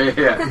awesome.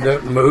 Yeah.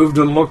 That moved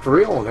and looked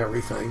real and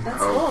everything. That's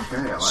cool. Okay,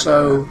 I like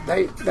So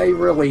that. they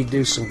really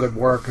do some good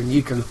work, and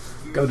you can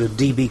go to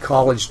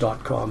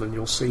dbcollege.com and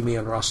you'll see me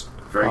and Russ.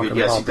 Very good.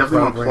 Yes, you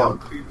definitely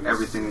want to plug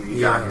everything that you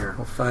got here.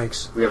 Well,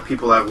 thanks. We have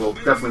people that will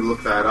definitely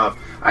look that up.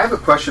 I have a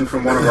question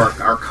from one of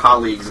our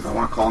colleagues, if I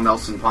want to call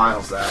Nelson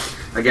Piles that.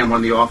 Again, one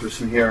of the authors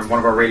from here and one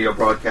of our radio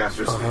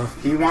broadcasters.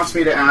 He wants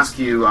me to ask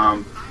you,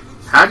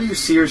 how do you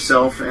see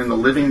yourself in the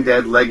Living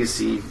Dead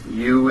legacy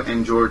you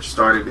and George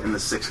started in the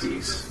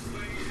 60s?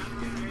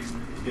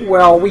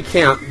 Well, we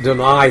can't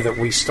deny that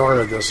we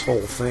started this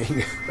whole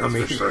thing. I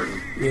mean,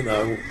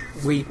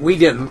 we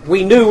didn't.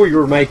 We knew we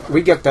were making.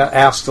 We get that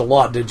asked a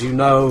lot. Did you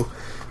know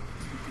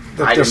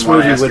that this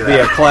movie would be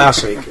a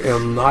classic?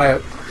 And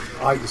I,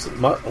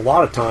 a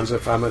lot of times,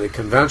 if I'm at a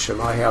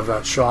convention, I have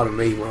that shot of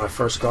me when I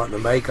first got into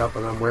makeup,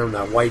 and I'm wearing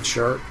that white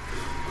shirt.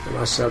 And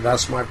I said,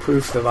 that's my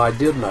proof that I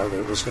did know that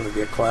it was going to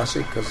be a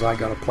classic, because I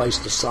got a place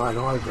to sign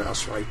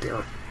autographs right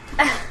there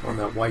on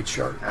that white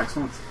shirt.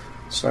 Excellent.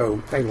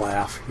 So they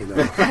laugh, and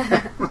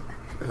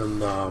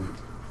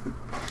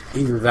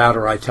either that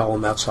or I tell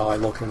them that's how I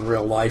look in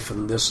real life,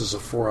 and this is a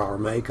 4-hour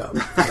makeup.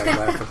 They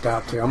laugh at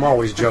that too. I'm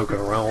always joking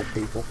around with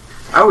people.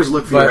 I always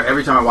look for you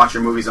every time I watch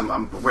your movies.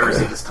 Where is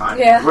he this time?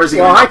 Yeah. Where is he?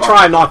 Well, I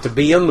try not to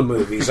be in the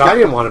movies. I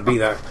didn't want to be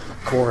that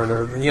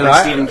coroner.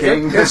 Like Stephen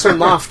King. It's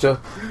enough to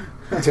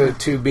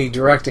be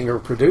directing or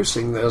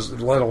producing this,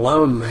 let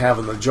alone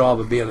having the job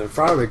of being in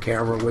front of the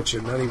camera, which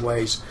in many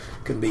ways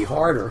can be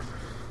harder.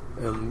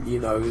 And,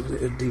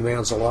 it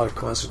demands a lot of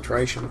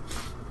concentration.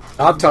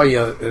 I'll tell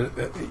you,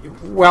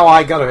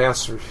 I got to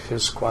answer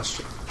his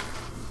question.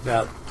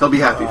 That he'll be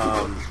happy if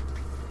you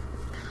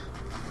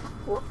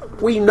do.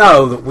 We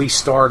know that we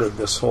started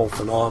this whole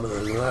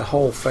phenomenon, and that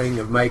whole thing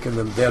of making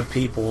them dead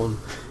people and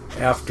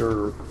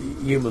after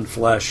human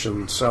flesh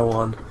and so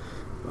on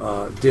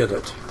did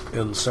it.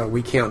 And so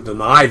we can't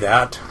deny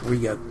that. We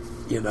get,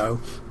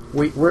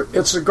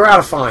 it's a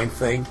gratifying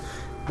thing,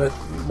 but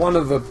one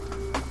of the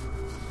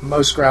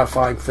most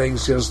gratifying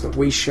things is that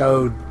we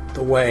showed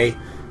the way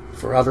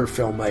for other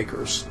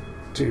filmmakers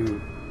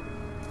to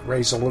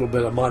raise a little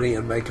bit of money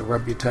and make a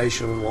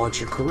reputation and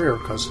launch a career,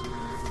 because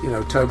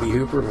Tobe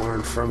Hooper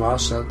learned from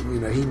us that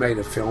he made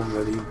a film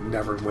that he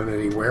never went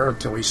anywhere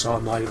until he saw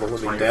Night of the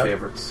Living Dead. One of your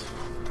favorites.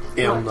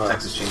 And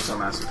Texas Chainsaw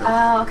Massacre.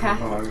 Oh, okay.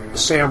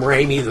 Sam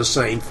Raimi, the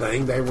same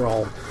thing. They were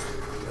all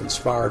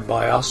inspired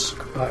by us.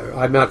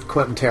 I met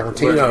Quentin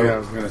Tarantino. Yeah, I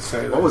was going to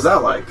say that. What was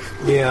that like?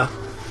 Yeah.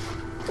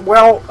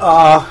 Well,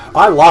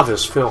 I love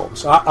his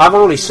films. I've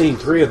only seen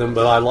 3 of them,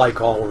 but I like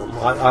all of them.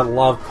 I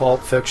love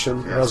Pulp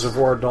Fiction,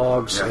 Reservoir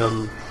Dogs,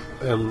 and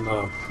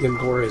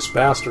Inglourious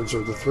Bastards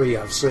are the 3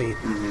 I've seen.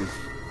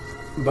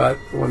 Mm-hmm. But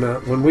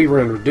when we were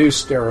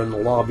introduced there in the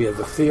lobby of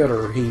the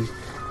theater, he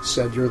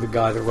said, "You're the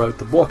guy that wrote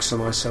the books."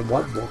 And I said,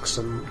 "What books?"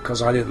 And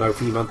because I didn't know if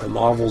he meant the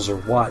novels or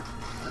what.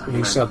 And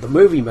he said, "The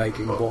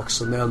movie-making books."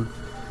 And then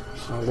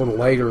a little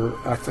later,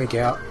 I think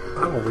at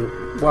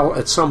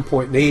some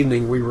point in the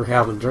evening, we were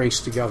having drinks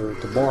together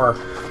at the bar,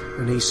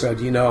 and he said,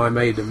 "I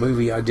made a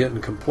movie I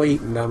didn't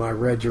complete, and then I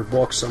read your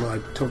books, and I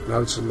took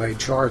notes and made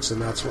charts,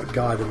 and that's what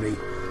guided me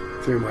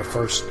through my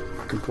first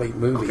complete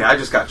movie." Okay, I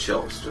just got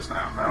chills just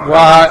now.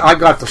 I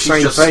got the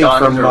same thing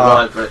from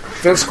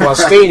Vince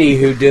Guastini,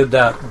 who did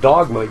that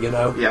Dogma,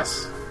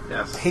 Yes.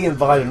 He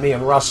invited me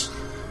and it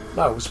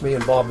was me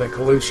and Bob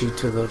Micolucci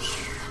to the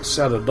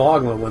set of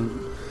Dogma when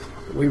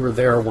we were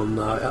there when,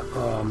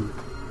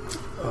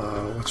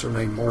 what's her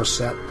name,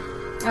 Morissette?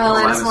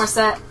 Alanis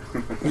Morissette.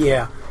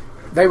 Yeah.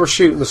 They were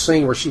shooting the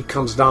scene where she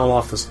comes down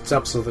off the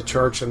steps of the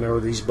church and there were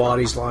these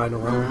bodies lying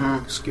around.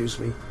 Mm-hmm. Excuse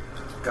me.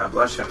 God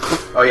bless you.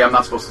 Oh, yeah, I'm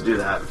not supposed to do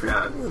that. I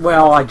forgot.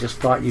 Well, I just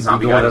thought you'd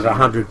be doing it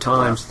 100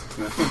 times.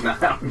 No.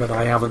 But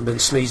I haven't been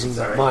sneezing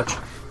that much.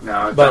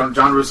 No, but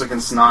John Russo can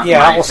snot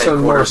yeah, my also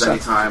headquarters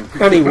anytime.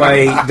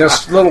 Anyway,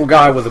 this little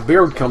guy with a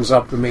beard comes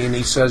up to me and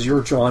he says,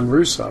 "You're John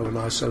Russo." And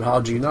I said,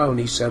 "How'd you know?" And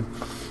he said,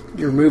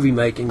 "Your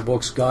movie-making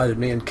books guided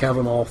me and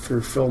Kevin all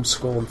through film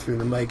school and through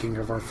the making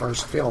of our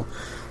first film."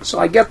 So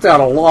I get that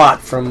a lot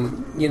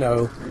from,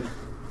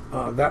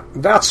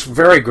 that's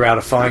very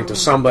gratifying to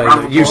somebody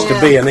that used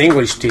to be an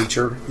English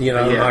teacher,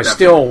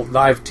 and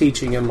I have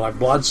teaching in my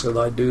blood, so that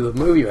I do the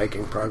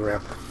movie-making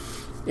program.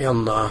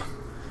 And,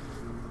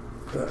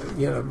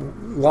 a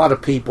lot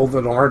of people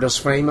that aren't as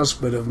famous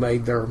but have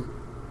made their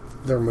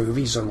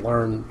movies and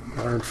learned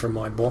from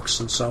my books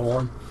and so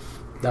on.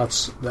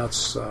 That's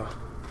a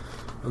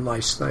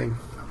nice thing.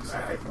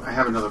 I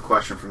have another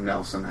question from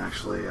Nelson,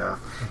 actually.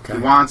 He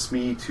wants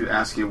me to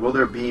ask you, will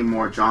there be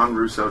more John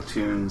Russo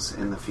tunes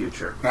in the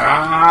future?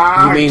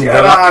 You mean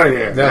get out of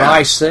here. That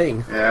I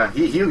sing? Yeah,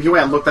 he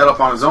went and looked that up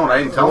on his own. I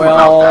didn't tell him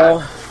about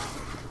that.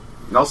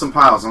 Nelson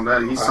Piles, he's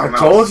something else. I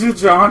told you,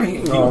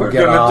 Johnny, you were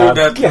going to do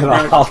that. Get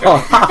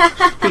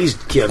out. He's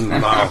kidding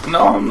now.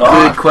 No, I'm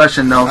not. Good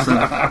question, Nelson.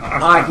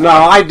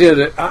 I did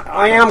it.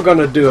 I am going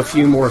to do a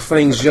few more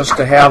things just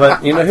to have it.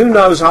 Who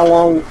knows how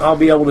long I'll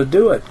be able to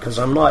do it, because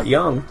I'm not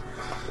young.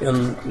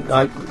 And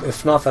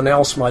if nothing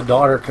else, my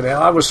daughter could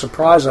have. I was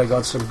surprised I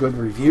got some good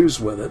reviews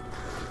with it.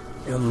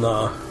 And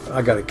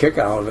I got a kick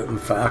out of it, in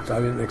fact. I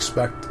didn't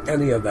expect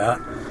any of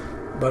that.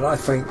 But I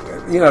think,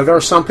 there are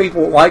some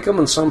people that like them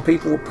and some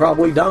people that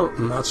probably don't,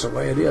 and that's the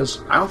way it is.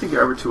 I don't think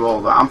you're ever too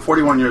old. I'm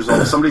 41 years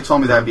old. Somebody told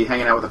me that I'd be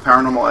hanging out with a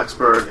paranormal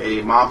expert,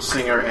 a mob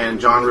singer, and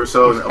John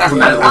Russo all in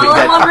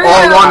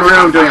one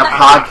room doing a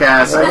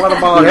podcast. Well, what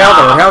about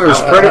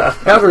Heather?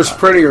 Heather's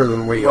prettier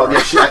than we are. Well,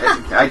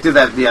 yeah, I did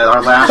that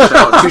our last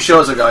show. 2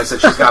 shows ago, I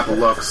said she's got the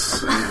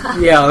looks.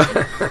 Yeah.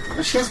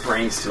 She has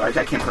brains, too. I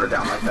can't put her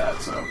down like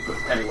that. So, but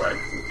anyway.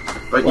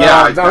 But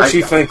don't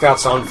you think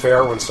that's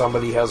unfair when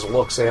somebody has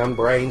looks and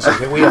brains?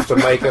 And we have to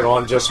make it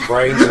on just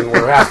brains, and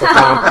we're half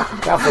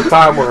the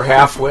time we're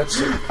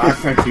half-wits. I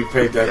think you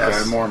paid that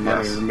guy more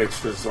money to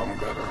mix your song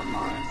better than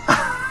mine.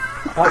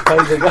 I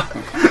paid the guy.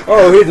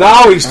 Oh,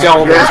 now he's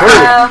telling the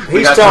truth.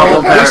 He's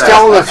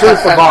telling the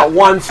truth about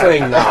one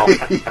thing now.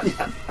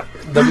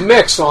 The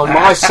mix on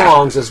my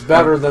songs is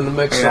better than the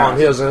mix on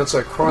his, and it's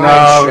a crime.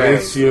 No, shame.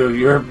 it's you.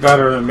 You're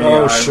better than me.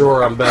 Oh,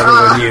 sure, I'm better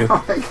than you.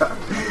 Oh, my God.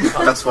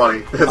 Oh, that's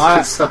funny.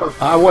 That's good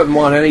stuff. I wouldn't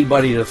want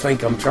anybody to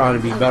think I'm trying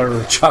to be better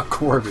than Chuck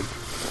Corbin,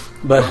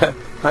 but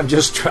I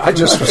just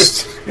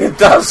was. It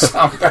does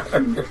sound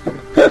better.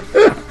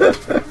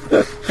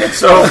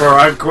 It's over.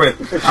 I quit.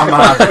 I'm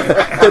out.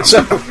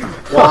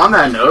 Well, on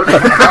that note,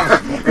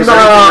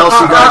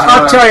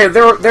 I'll tell you,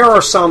 there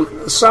are some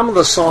of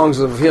the songs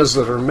of his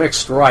that are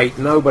mixed right.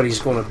 Nobody's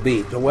going to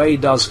beat the way he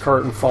does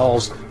 "Curtain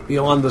Falls,"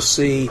 "Beyond the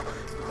Sea."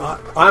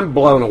 I'm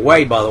blown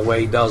away by the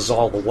way he does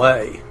 "All the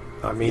Way."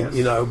 I mean,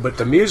 but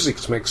the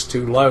music's mixed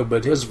too low,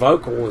 but his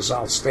vocal is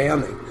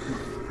outstanding.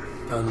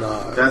 And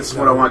that's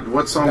what I want.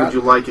 What song would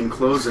you like in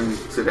closing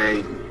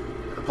today?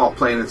 Paul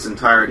playing its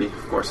entirety,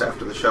 of course,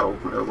 after the show.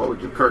 What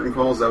would you? Curtain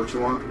Call? Is that what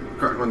you want?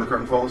 When the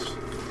curtain falls?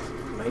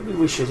 Maybe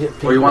we should hit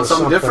people. Or you want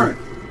something different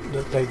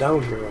that they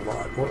don't hear a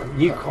lot. What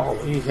you call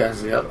it? He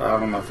has the. I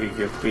don't know if he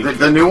could.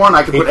 The new one.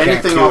 I could put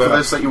anything off of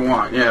this that you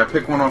want. Yeah,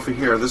 pick one off of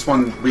here. This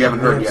one we haven't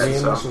heard yet.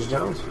 So. Mrs.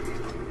 Jones.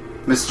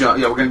 Miss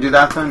Jones. Yeah, we're going to do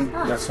that then.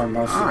 That's our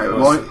most. All right.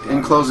 Well,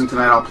 in closing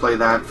tonight, I'll play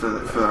that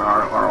for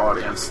our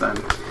audience then.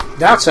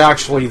 That's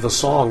actually the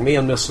song, Me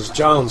and Mrs.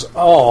 Jones.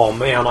 Oh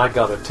man, I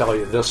got to tell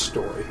you this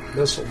story.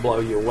 This will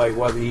blow you away,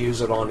 whether you use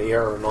it on the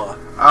air or not.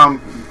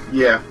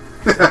 Yeah.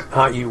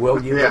 You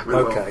will? Yeah, we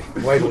will. Okay.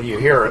 Wait till you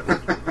hear it.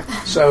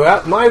 So,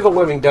 Night of the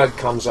Living Dead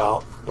comes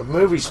out, The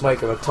movie's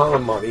making a ton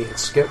of money.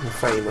 It's getting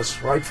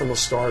famous right from the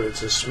start.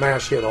 It's a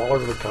smash hit all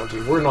over the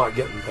country. We're not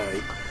getting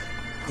paid,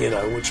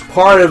 which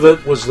part of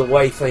it was the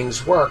way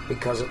things work,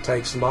 because it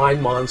takes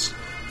 9 months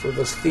for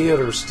the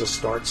theaters to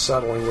start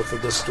settling with the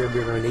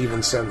distributor and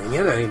even sending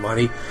in any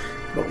money.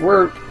 But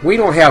we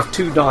don't have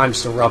 2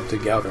 dimes to rub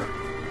together,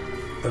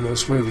 and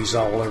this movie's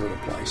all over the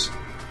place.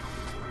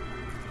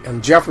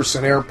 And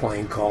Jefferson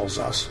Airplane calls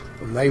us,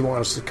 and they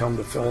want us to come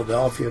to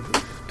Philadelphia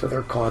to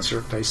their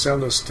concert. They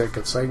send us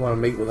tickets. They want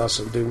to meet with us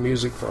and do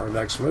music for our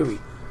next movie.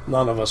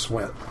 None of us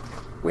went.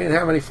 We didn't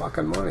have any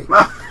fucking money.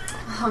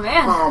 Oh,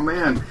 man. Oh,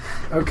 man.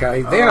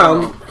 Okay,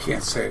 then...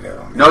 Can't say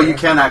that. No, you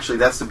can, actually.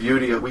 That's the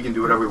beauty of we can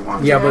do whatever we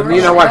want. Yeah, but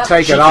you know what?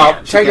 Take it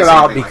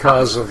out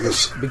because of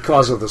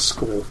the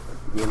school.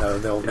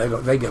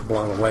 They get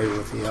blown away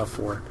with the F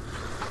for it.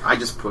 I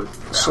just put...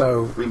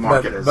 we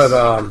mark it as...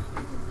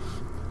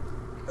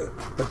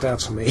 But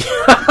that's me.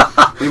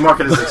 We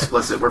mark it as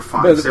explicit. We're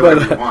fine. Say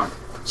whatever you want.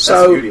 That's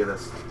the beauty of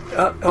this.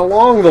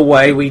 Along the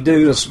way, we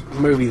do this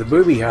movie. The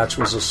Booby Hatch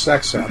was a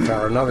sex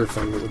satire, another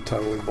thing that would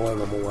totally blow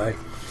them away.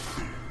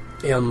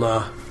 And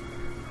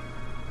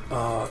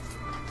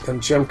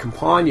Jim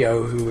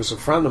Campagno, who was a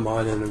friend of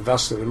mine and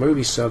invested in the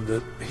movie, said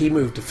that he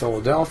moved to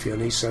Philadelphia,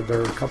 and he said there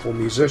are a couple of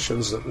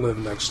musicians that live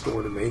next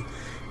door to me,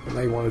 and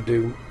they want to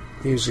do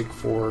music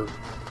for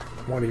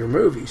one of your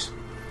movies.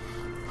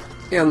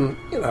 And,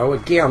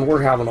 again,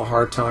 we're having a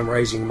hard time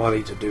raising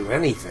money to do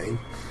anything.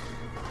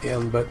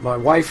 But my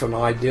wife and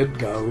I did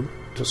go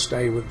to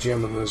stay with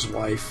Jim and his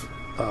wife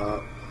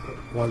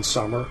one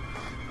summer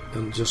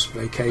and just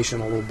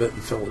vacation a little bit in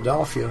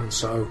Philadelphia. And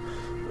so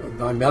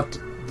I met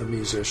the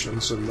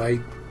musicians, and they,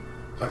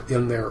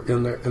 in their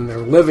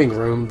living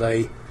room,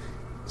 they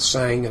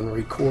sang and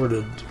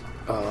recorded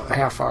a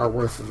half-hour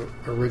worth of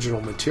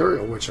original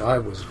material, which I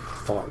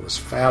thought was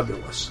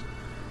fabulous.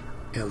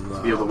 And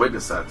be able to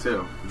witness that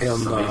too.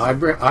 And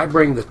I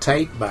bring the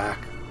tape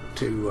back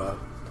to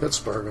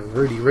Pittsburgh, and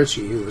Rudy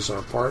Ritchie, who was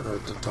our partner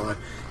at the time,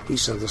 he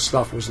said the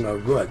stuff was no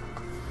good.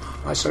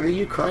 I said, "Are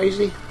you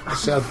crazy?" I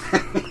said,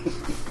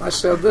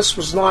 "This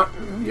was not.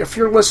 If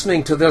you're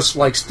listening to this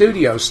like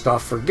studio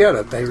stuff, forget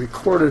it. They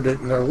recorded it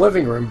in their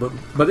living room,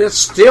 but it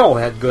still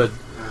had good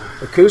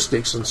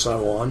acoustics and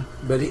so on.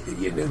 But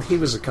he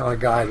was the kind of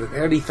guy that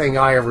anything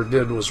I ever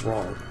did was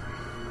wrong.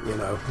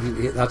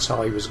 That's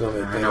how he was going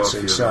to advance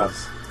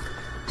himself.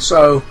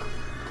 So,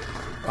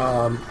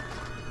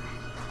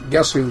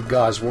 guess who the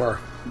guys were?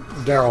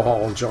 Daryl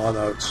Hall and John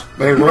Oates.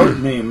 They wrote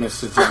me and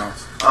Mr.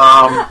 Jones.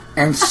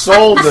 And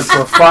sold it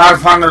for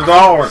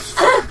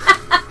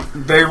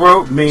 $500. They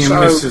wrote me and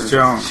Mrs.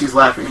 Jones. She's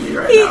laughing at me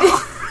right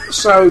now.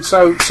 So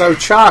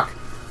Chuck,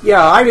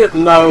 yeah, I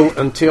didn't know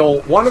until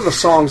one of the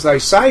songs they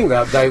sang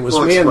that day was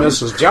Me and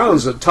Mrs.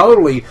 Jones. That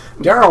totally,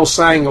 Daryl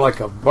sang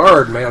like a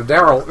bird, man.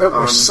 Daryl, it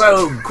was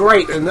so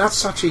great, and that's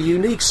such a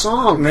unique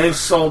song. And they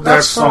sold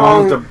that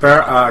song to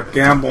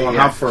Gamble and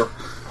Huff for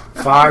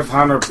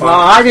 $500. No,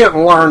 I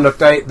didn't learn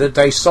that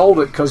they sold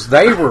it because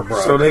they were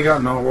broke. So they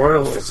got no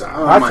royalties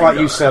out. I thought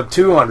you said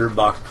 $200,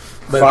 but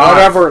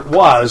whatever it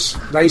was,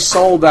 they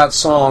sold that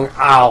song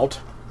out.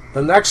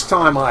 The next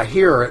time I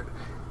hear it,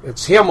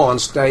 it's him on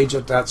stage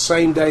at that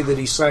same day that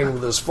he sang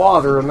with his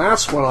father, and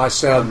that's when I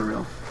said,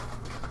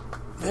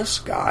 "This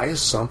guy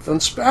is something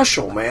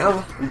special,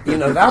 man."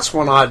 That's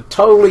when I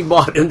totally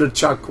bought into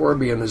Chuck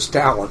Corby and his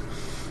talent.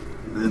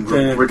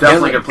 We're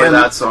definitely going to play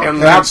that song.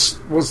 And that's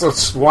was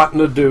us wanting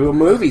to do a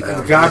movie then.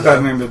 The guy by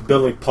the name of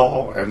Billy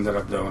Paul ended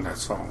up doing that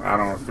song. I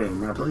don't know if you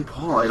remember. Billy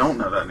Paul? I don't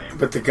know that name.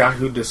 But the guy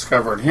who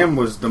discovered him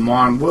was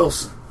Damon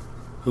Wilson,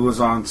 who was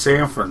on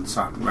Sanford and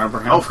Son. Remember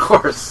him? Oh, of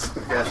course.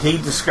 Yes. He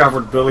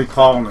discovered Billy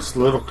Paul in this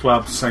little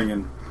club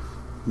singing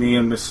Me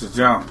and Mrs.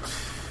 Jones.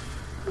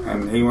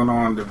 And he went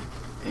on to...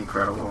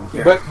 Incredible.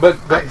 Yeah. But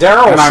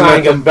Daryl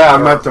sang it better.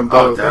 I met them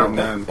both.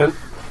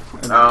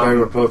 They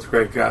were both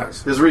great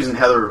guys. There's a reason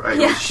Heather...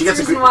 she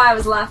gets why I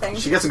was laughing.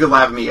 She gets a good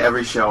laugh at me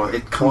every show.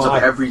 It comes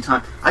up every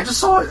time. I just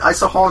saw it. I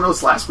saw Hall &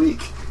 Oates last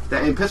week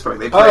in Pittsburgh.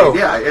 They played. Oh.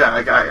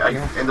 I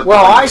ended up...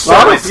 Well, I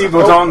saw it.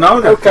 People don't know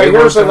that. Okay,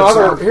 here's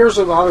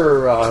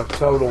another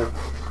total...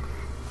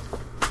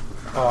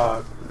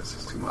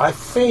 I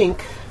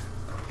think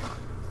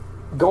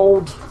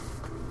Gold...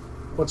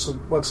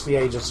 What's the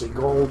agency?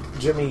 Gold...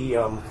 Jimmy...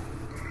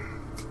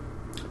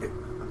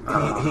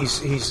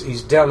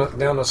 He's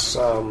Dennis,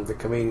 the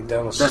comedian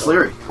Dennis. Dennis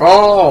Leary.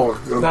 Oh,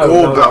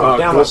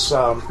 Dennis.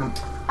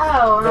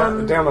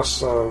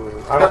 Dennis.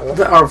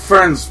 Our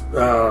friend's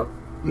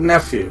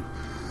nephew,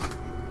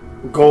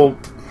 Gold.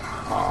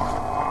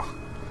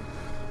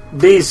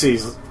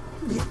 Beezy's.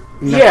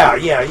 Yeah.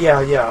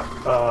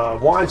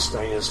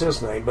 Weinstein is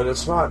his name, but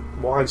it's not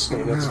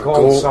Weinstein. It's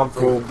Gold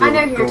something. I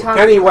know who you're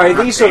talking Anyway,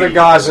 these are the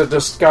guys that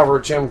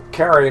discovered Jim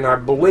Carrey, and I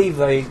believe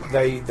they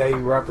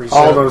represent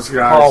all those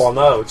guys. Hall &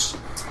 Oates.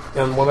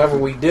 And whenever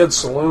we did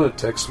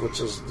Salunatics,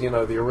 which is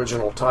the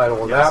original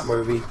title of that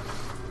movie,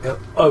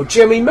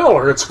 Jimmy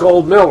Miller. It's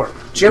Gold Miller.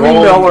 Jimmy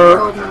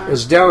Miller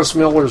is Dennis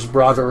Miller's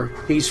brother.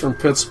 He's from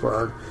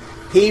Pittsburgh.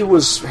 He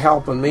was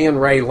helping me and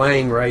Ray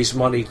Lane raise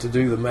money to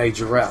do The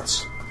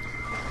Majorettes.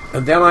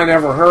 And then I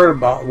never heard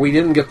about. We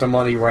didn't get the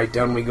money right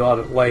then. We got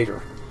it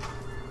later.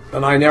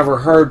 And I never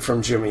heard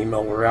from Jimmy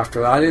Miller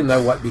after that. I didn't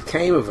know what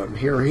became of him.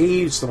 Here,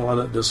 he's the one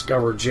that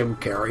discovered Jim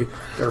Carrey.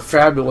 They're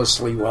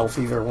fabulously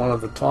wealthy. They're one of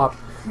the top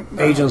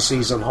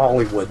agencies in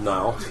Hollywood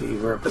now.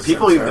 The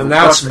people you and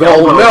that's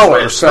Bill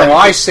Miller. So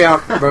I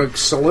sent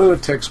the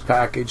Lunatics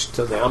package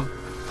to them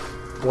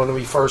when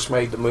we first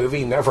made the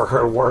movie. Never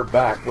heard a word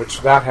back, which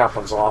that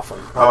happens often.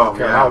 I don't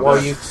care how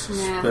well you.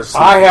 Yeah.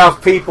 I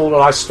have people that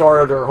I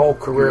started their whole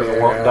career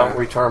that don't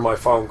return my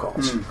phone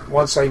calls.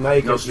 Once they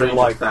make it, you're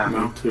like, that.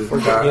 you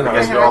know, I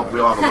guess we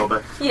all have a little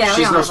bit. Yeah,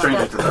 she's no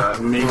stranger to that.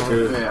 Me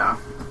too. Yeah.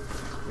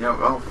 Yeah.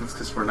 Well, it's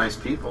because we're nice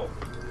people.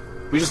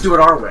 We just do it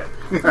our way.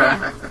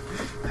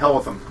 Hell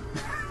with them.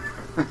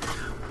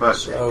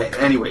 But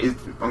anyway,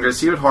 I'm going to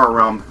see you at Horror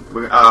Realm.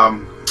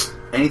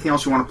 Anything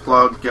else you want to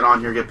plug? Get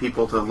on here, get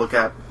people to look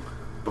at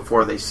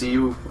before they see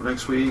you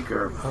next week,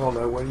 or I don't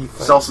know. What do you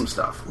think? Sell some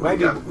stuff.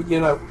 Maybe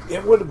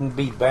it wouldn't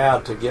be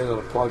bad to get in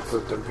a plug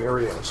for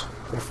Demperios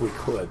if we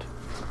could.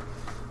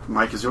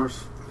 Mike is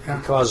yours.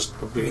 Because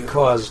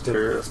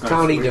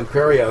Tony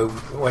Demperio,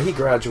 well, he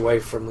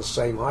graduated from the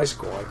same high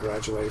school I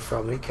graduated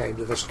from. He came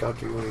to this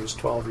country when he was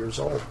 12 years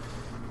old.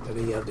 And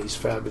he had these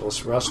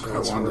fabulous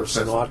restaurants where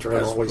Sinatra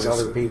and all these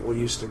other people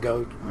used to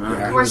go.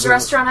 Where's the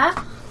restaurant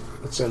at?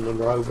 It's in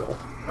Monroeville.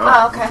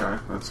 Oh, okay.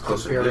 That's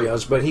close to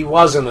Demperios. But he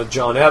was in the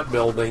Johnette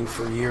building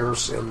for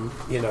years, and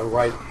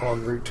right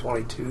on Route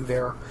 22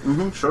 there.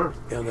 Mm-hmm, sure.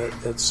 And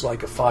it's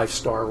like a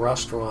 5-star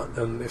restaurant.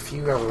 And if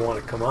you ever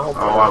want to come out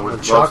there, I would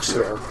when Chuck's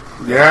there.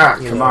 Yeah,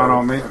 come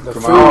on me.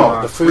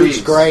 The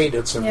food's great.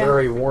 It's a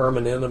very warm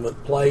and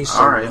intimate place.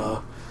 All right.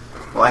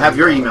 Well, I have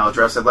your email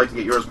address. I'd like to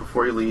get yours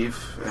before you leave.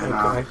 And,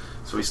 okay.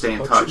 So we stay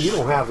in touch. You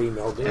don't have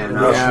email, do you?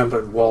 And,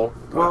 but Walt.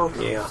 Well,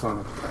 yeah.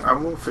 I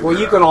will figure Well,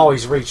 you can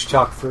always reach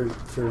Chuck through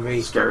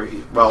me.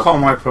 Scary. Well, call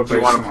my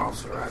probation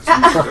officer.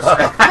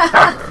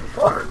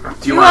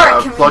 Do you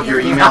want to plug your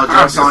email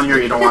address on here?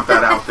 You don't want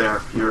that out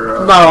there.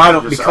 You're, no, I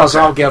don't, because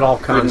I'll get all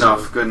kinds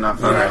of... Good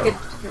enough. All right.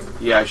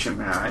 Yeah, I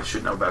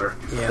should know better.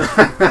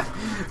 Yeah.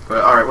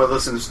 But all right, well,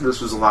 listen,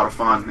 this was a lot of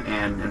fun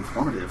and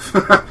informative.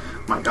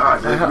 My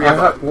God.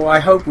 I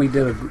hope we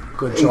did a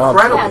good job.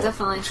 Incredible. Yeah,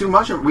 definitely. Too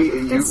much.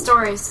 Good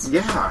stories.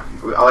 Yeah.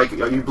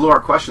 You blew our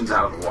questions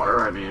out of the water.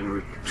 I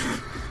mean,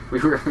 we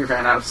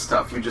ran out of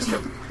stuff. You just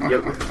kept...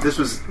 this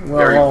was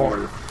very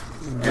informative.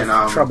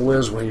 The trouble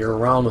is, when you're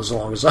around as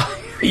long as I,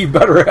 you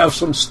better have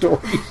some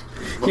stories.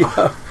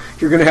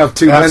 You're going to have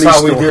too many stories. That's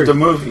how we did the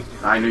movie.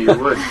 I knew you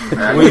would.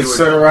 We'd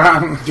sit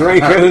around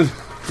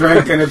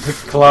drinking at the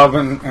club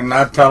and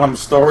not tell them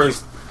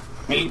stories.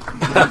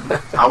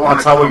 That's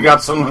how we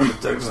got some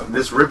lunatics.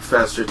 This Rib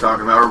Fest you're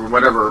talking about, or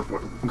whatever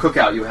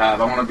cookout you have,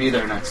 I want to be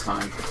there next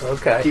time.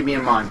 Okay. Keep me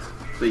in mind,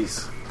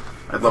 please.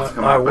 I'd love to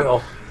come out. I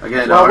will.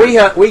 Again, well,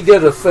 we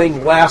did a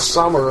thing last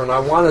summer, and I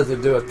wanted to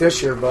do it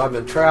this year, but I've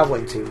been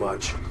traveling too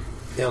much,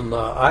 and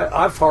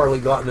I've hardly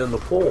gotten in the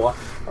pool.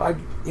 I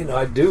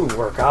do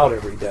work out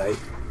every day,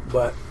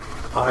 but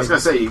I was going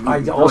to say,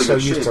 I also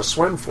used to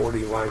swim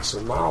 40 lengths,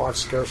 and now I've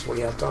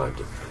scarcely had time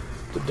to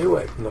do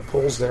it, and the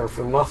pool's there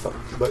for nothing.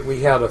 But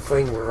we had a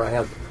thing where I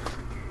had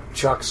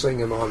Chuck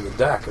singing on the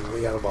deck, and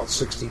we had about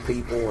 60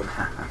 people, and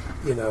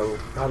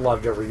I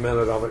loved every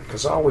minute of it,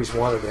 because I always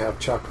wanted to have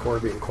Chuck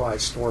Corby and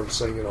Quiet Storm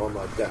singing on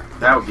my deck.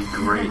 That would be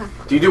great.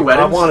 Do you do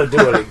weddings? I want to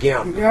do it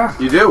again. Yeah.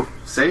 You do?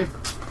 See?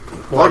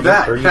 Love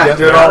that. You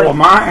did all of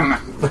mine.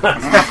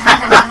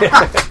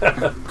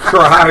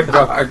 Cried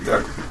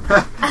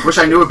back. Wish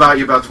I knew about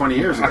you about 20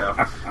 years ago.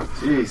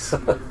 Jeez.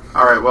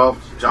 All right, well,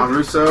 John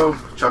Russo,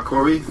 Chuck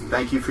Corby,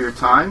 thank you for your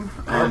time.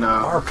 And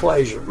our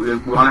pleasure. We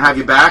want to have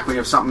you back when you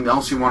have something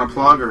else you want to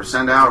plug or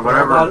send out or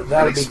whatever.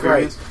 That'd be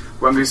great.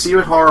 Well, I'm going to see you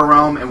at Horror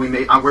Realm, and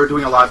we're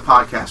doing a live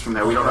podcast from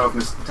there. We don't know if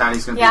Miss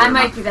Tanny's going to be there. Yeah, I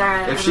might be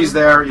there. If she's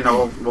there,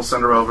 we'll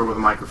send her over with a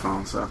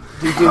microphone. So.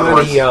 Do you do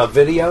any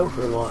video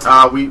or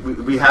what?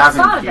 We have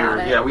in here.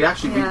 It. Yeah, we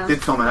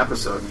did film an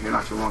episode in here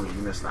not too long ago.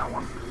 You missed that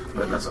one,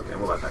 but that's okay.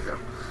 We'll let that go.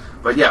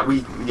 But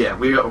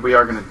we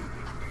are going to.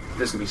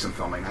 There's going to be some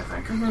filming, I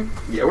think.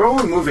 Mm-hmm. Yeah, we're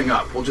only moving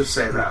up. We'll just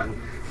say that.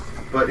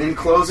 But in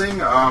closing,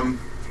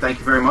 thank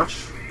you very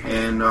much,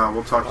 and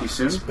we'll talk to you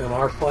soon. It's been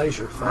our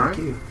pleasure. Thank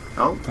you.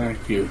 Oh,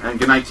 thank you. And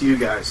good night to you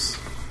guys.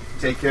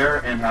 Take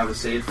care and have a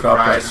safe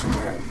ride.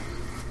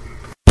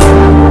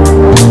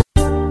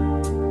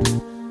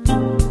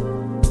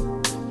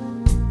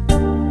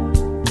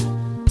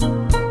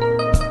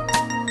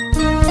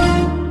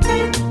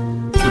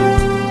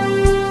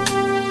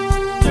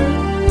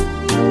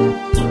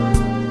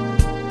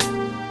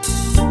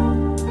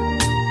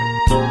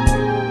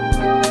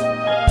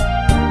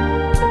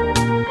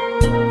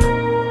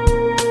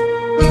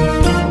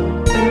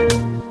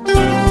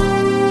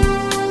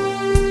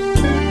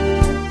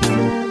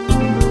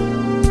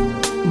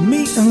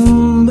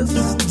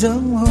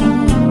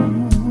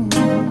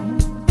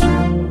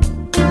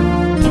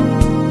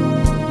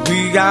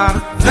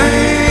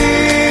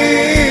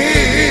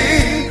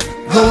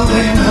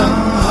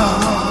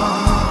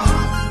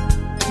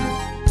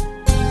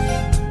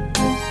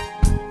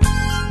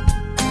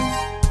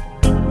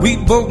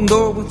 both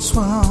know it's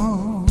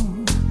wrong,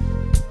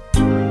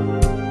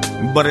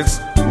 but it's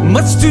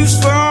much too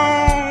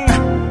strong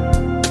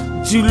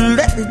to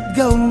let it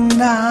go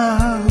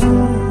now.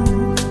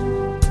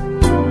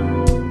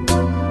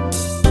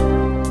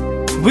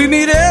 We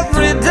meet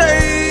every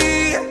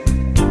day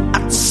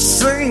at the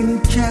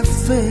same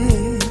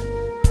cafe,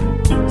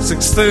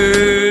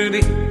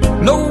 6:30,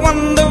 no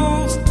one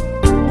knows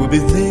we'll be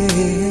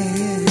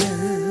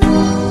there,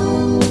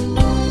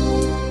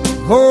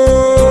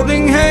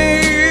 holding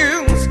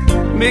hands,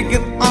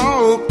 making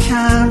all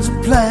kinds of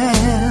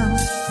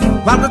plans,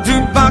 while the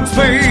jukebox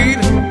played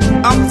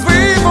our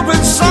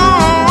favorite song.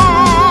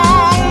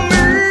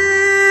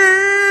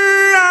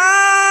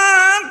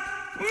 And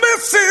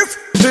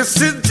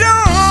Mrs.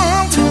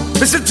 Jones,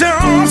 Mrs.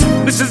 Jones,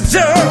 Mrs.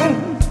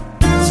 Jones,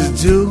 Mrs.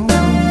 Jones,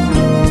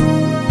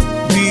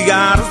 we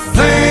got a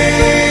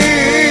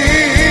thing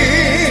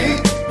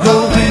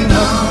going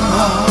on.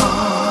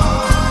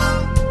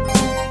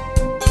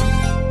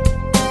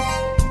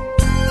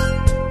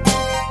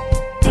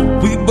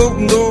 We both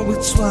know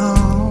it's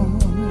wrong,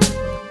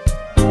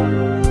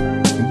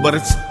 but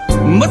it's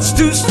much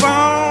too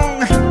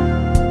strong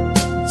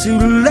to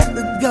let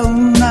it go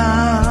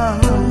now.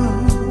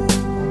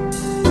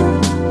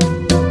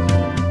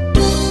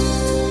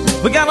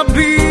 We gotta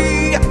be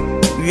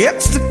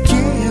extra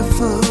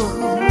careful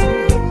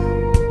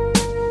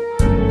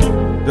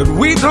that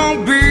we don't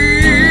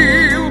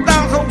build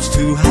our hopes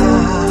too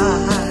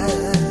high.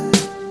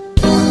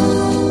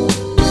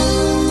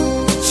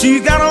 She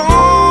got her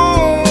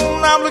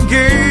own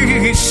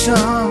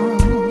obligation,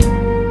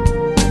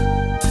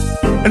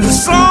 and the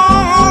song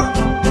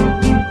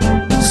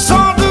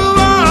do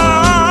I.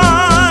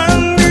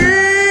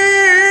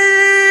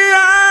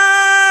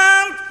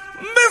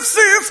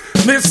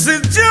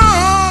 Mrs.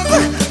 Jones,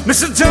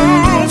 Mrs.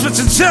 Jones,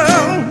 Mrs.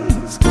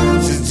 Jones,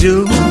 Mrs.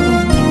 Jones,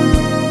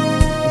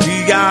 we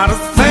got a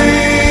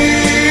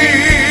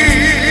thing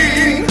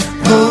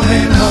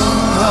going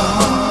on.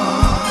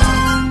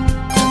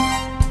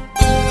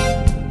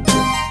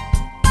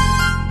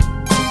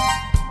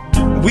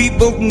 We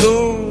both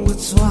know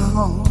it's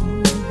wrong,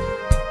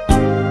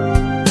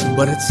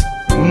 but it's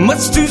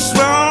much too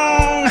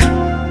strong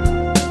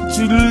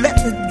to let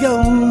it go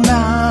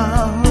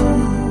now.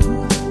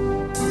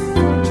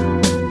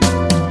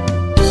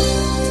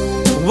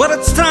 Well,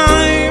 it's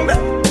time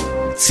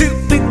to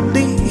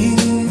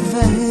believe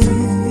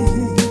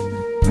it,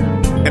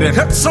 and it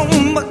hurts so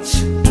much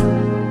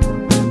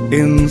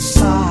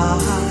inside.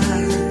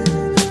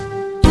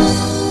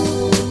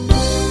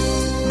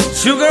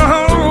 Sugar,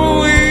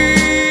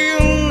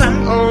 will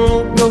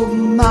now go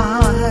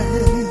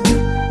mine.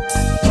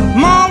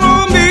 Mama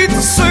meet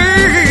the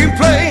same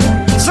place,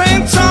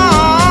 same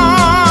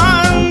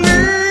time.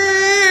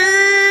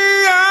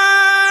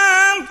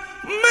 And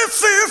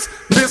Mrs.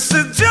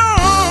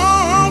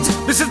 Jones,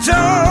 Mrs.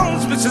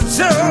 Jones, Mrs.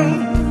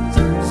 Jones,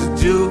 Mrs.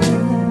 Jones,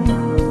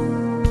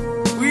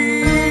 we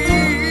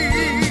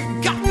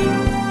got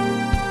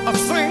a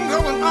thing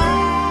going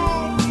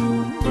on.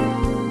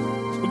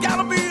 We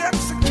gotta be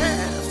extra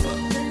careful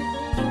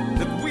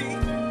that we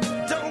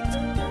don't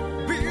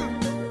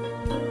build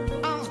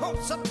our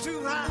hopes up too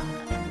high.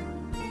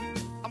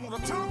 I wanna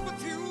talk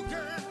with you,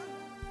 girl.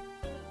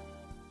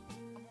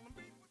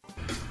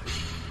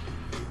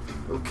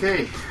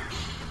 Okay,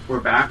 we're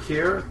back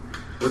here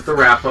with the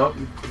wrap-up.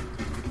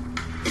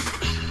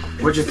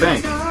 What'd you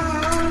think?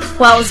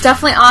 Well, it was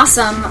definitely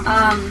awesome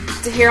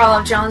to hear all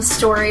of John's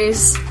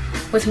stories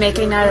with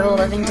making Night of the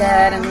Living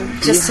Dead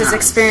and just his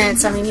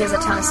experience. I mean, he has a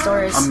ton of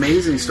stories.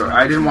 Amazing story.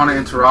 I didn't want to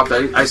interrupt.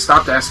 I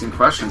stopped asking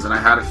questions, and I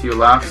had a few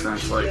left, and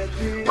it's like,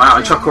 wow.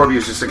 And Chuck Corby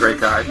was just a great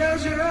guy.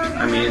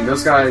 I mean,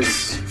 those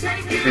guys,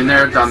 been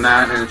there, done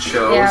that, and it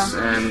shows.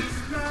 Yeah. And,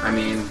 I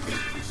mean,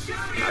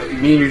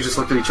 me and you just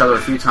looked at each other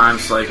a few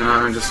times, like,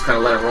 and just kind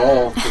of let it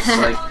roll. It's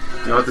like,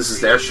 you know what, this is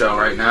their show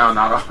right now,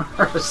 not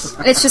ours.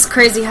 It's just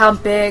crazy how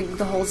big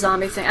the whole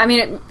zombie thing, I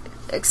mean,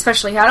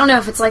 especially, I don't know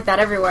if it's like that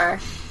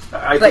everywhere,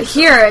 but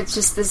here, so. It's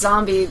just the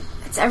zombie,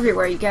 it's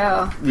everywhere you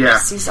go. Yeah. You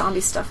see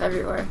zombie stuff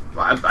everywhere.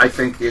 I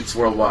think it's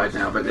worldwide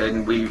now, but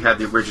then we had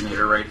the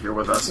originator right here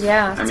with us.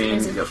 Yeah, I mean,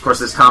 amazing. Of course,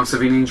 there's Tom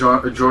Savini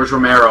and George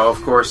Romero,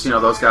 of course, you know,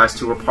 those guys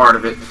too were part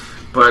of it.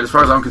 But as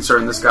far as I'm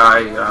concerned, this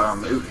guy,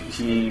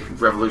 he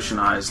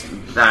revolutionized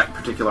that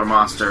particular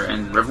monster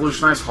and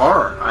revolutionized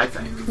horror, I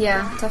think.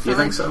 Yeah, definitely. You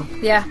think so?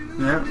 Yeah.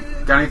 Yeah.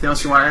 Got anything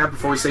else you want to add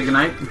before we say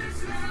goodnight?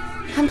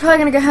 I'm probably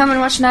going to go home and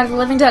watch Night of the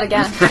Living Dead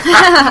again.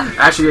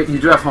 Actually, you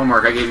do have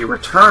homework. I gave you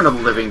Return of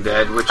the Living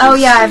Dead, which is... Oh,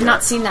 yeah, I've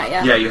not seen that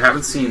yet. Yeah, you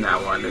haven't seen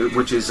that one,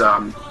 which is,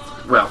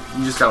 well,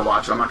 you just got to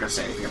watch it. I'm not going to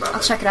say anything about it.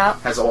 I'll check it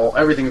out. Has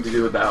everything to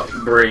do about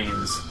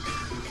brains.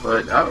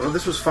 But well,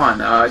 this was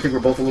fun. I think we're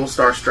both a little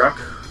starstruck.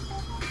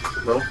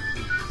 Little?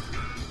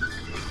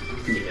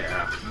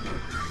 Yeah.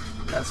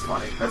 That's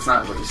funny. That's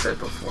not what you said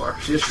before.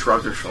 She just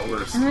shrugged her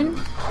shoulders.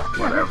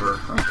 Whatever.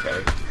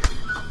 Okay.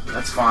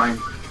 That's fine.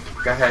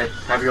 Go ahead.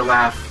 Have your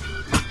laugh.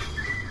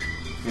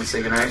 You gonna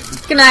say goodnight?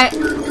 Good night.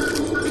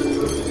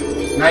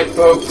 Night,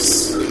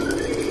 folks.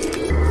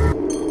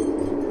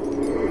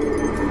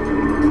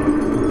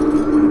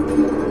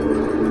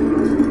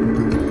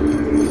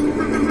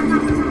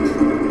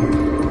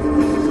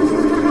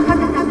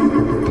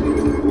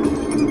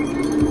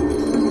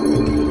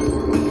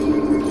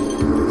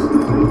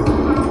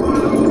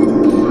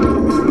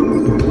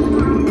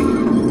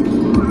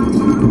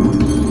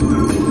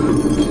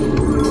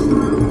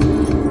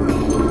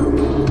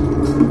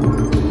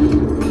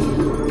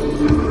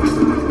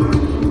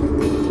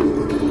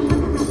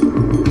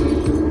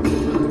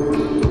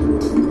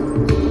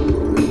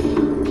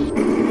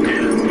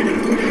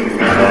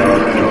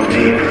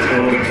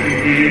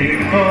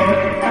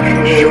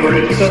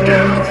 Lord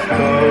stealth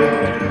go.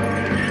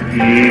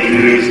 He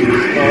is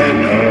my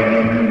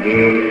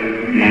number,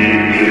 he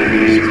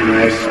is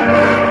my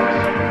star.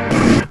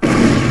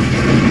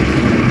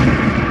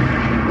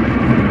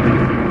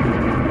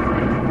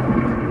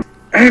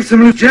 I have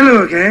some loose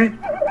jello, okay?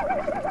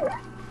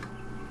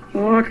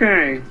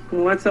 Okay,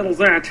 well, that settles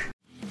that.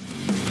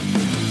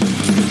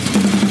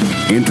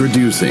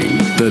 Introducing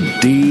the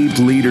Deep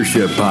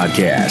Leadership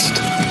Podcast.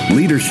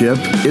 Leadership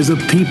is a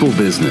people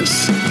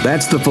business.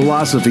 That's the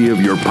philosophy of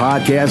your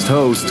podcast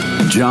host,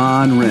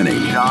 John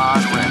Rennie.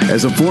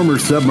 As a former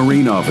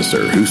submarine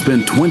officer who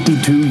spent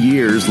 22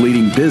 years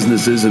leading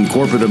businesses in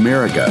corporate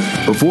America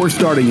before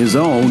starting his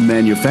own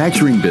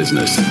manufacturing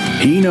business,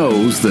 he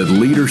knows that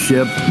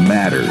leadership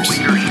matters.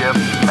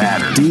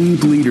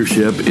 Deep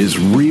Leadership is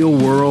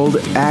real-world,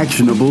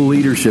 actionable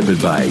leadership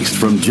advice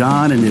from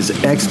John and his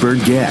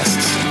expert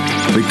guests.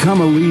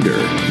 Become a leader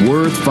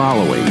worth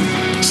following.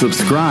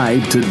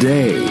 Subscribe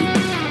today.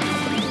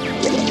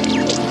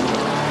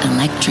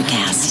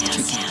 Electricast.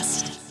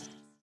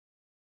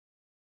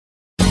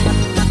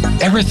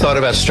 Ever thought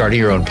about starting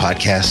your own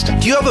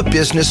podcast? Do you have a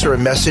business or a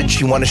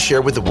message you want to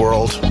share with the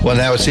world? Well,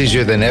 now it's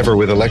easier than ever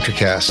with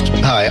Electricast.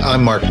 Hi,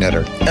 I'm Mark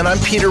Netter. And I'm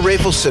Peter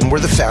Rafelson.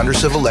 We're the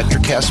founders of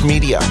Electricast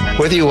Media.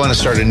 Whether you want to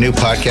start a new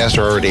podcast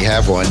or already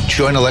have one,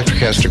 join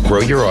Electricast to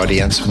grow your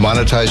audience,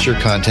 monetize your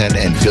content,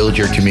 and build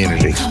your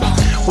community.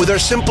 With our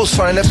simple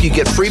sign-up, you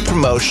get free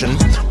promotion,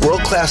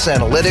 world-class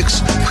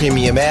analytics,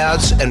 premium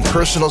ads, and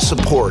personal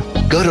support.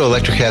 Go to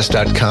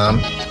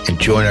electricast.com and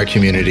join our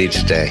community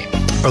today.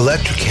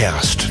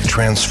 Electricast.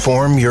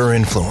 Transform your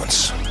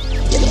influence.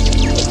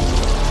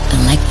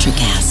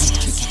 Electricast.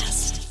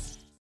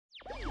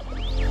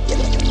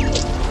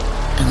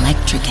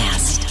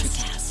 Electricast.